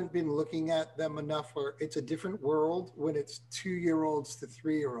haven't been looking at them enough, or it's a different world when it's 2-year-olds to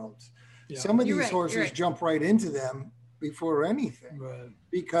 3-year-olds. Yeah. Some of these horses jump right into them before anything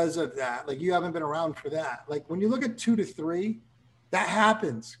because of that. Like you haven't been around for that. Like when you look at 2 to 3, that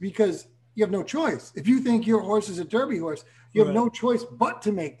happens because you have no choice. If you think your horse is a Derby horse, you have no choice but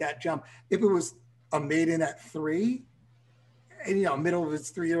to make that jump. If it was a maiden at 3, and middle of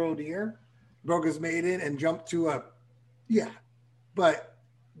his 3-year-old year, broke his maiden and jumped to but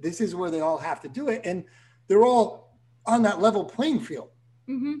this is where they all have to do it, and they're all on that level playing field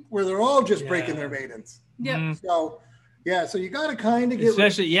where they're all just breaking their maidens. Yeah. So you got to kind of get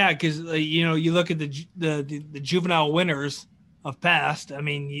because you look at the juvenile winners of past. I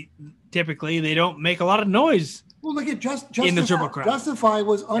mean, typically they don't make a lot of noise. Well, look at Justify. In the Triple Crown. Justify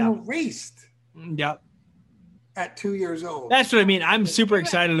was unraced. Yep. At 2 years old. That's what I mean. I'm super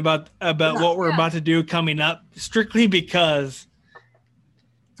excited about what we're about to do coming up, strictly because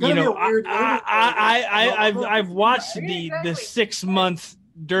I've watched the 6-month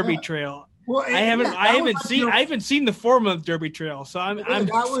Derby trail. Well, I haven't seen the 4-month Derby trail, so I'm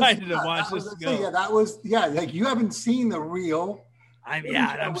excited to watch this go. Like you haven't seen the real.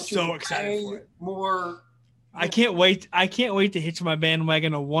 I'm so excited for it. More. I can't wait. I can't wait to hitch my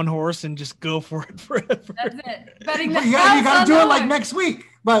bandwagon on one horse and just go for it forever. That's it. You got to do it like next week,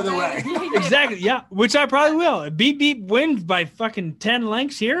 by the way. Exactly. Yeah. Which I probably will. If Beep Beep wins by fucking 10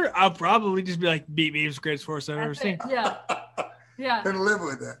 lengths here, I'll probably just be like, Beep Beep's the greatest horse I've ever seen. Yeah. Yeah. And live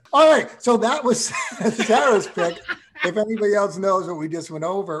with it. All right. So that was Sarah's pick. If anybody else knows what we just went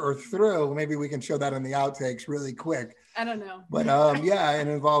over or through, maybe we can show that in the outtakes really quick. I don't know. But it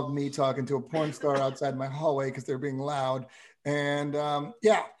involved me talking to a porn star outside my hallway because they're being loud. And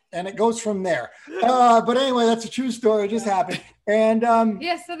and it goes from there. But anyway, that's a true story. It just happened. And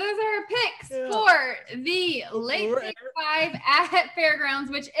so those are our picks for the late pick 5 at Fairgrounds,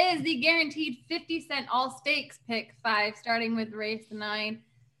 which is the guaranteed 50-cent all stakes pick 5, starting with race 9.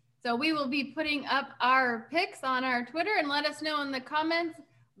 So we will be putting up our picks on our Twitter, and let us know in the comments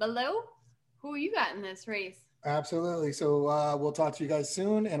below who you got in this race. Absolutely. So we'll talk to you guys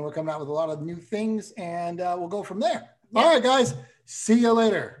soon, and we're coming out with a lot of new things, and we'll go from there. Yep. All right, guys. See you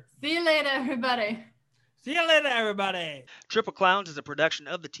later. See you later, everybody. See you later, everybody. Triple Clowns is a production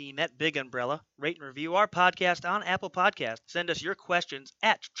of the team at Big Umbrella. Rate and review our podcast on Apple Podcasts. Send us your questions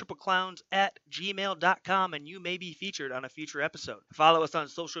at tripleclowns@gmail.com, and you may be featured on a future episode. Follow us on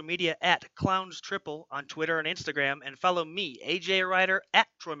social media at ClownsTriple on Twitter and Instagram, and follow me, AJ Ryder, at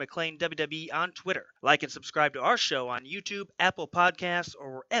Troy McClain WWE on Twitter. Like and subscribe to our show on YouTube, Apple Podcasts,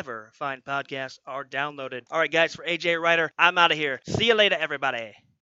 or wherever fine podcasts are downloaded. All right, guys, for AJ Ryder, I'm out of here. See you later, everybody.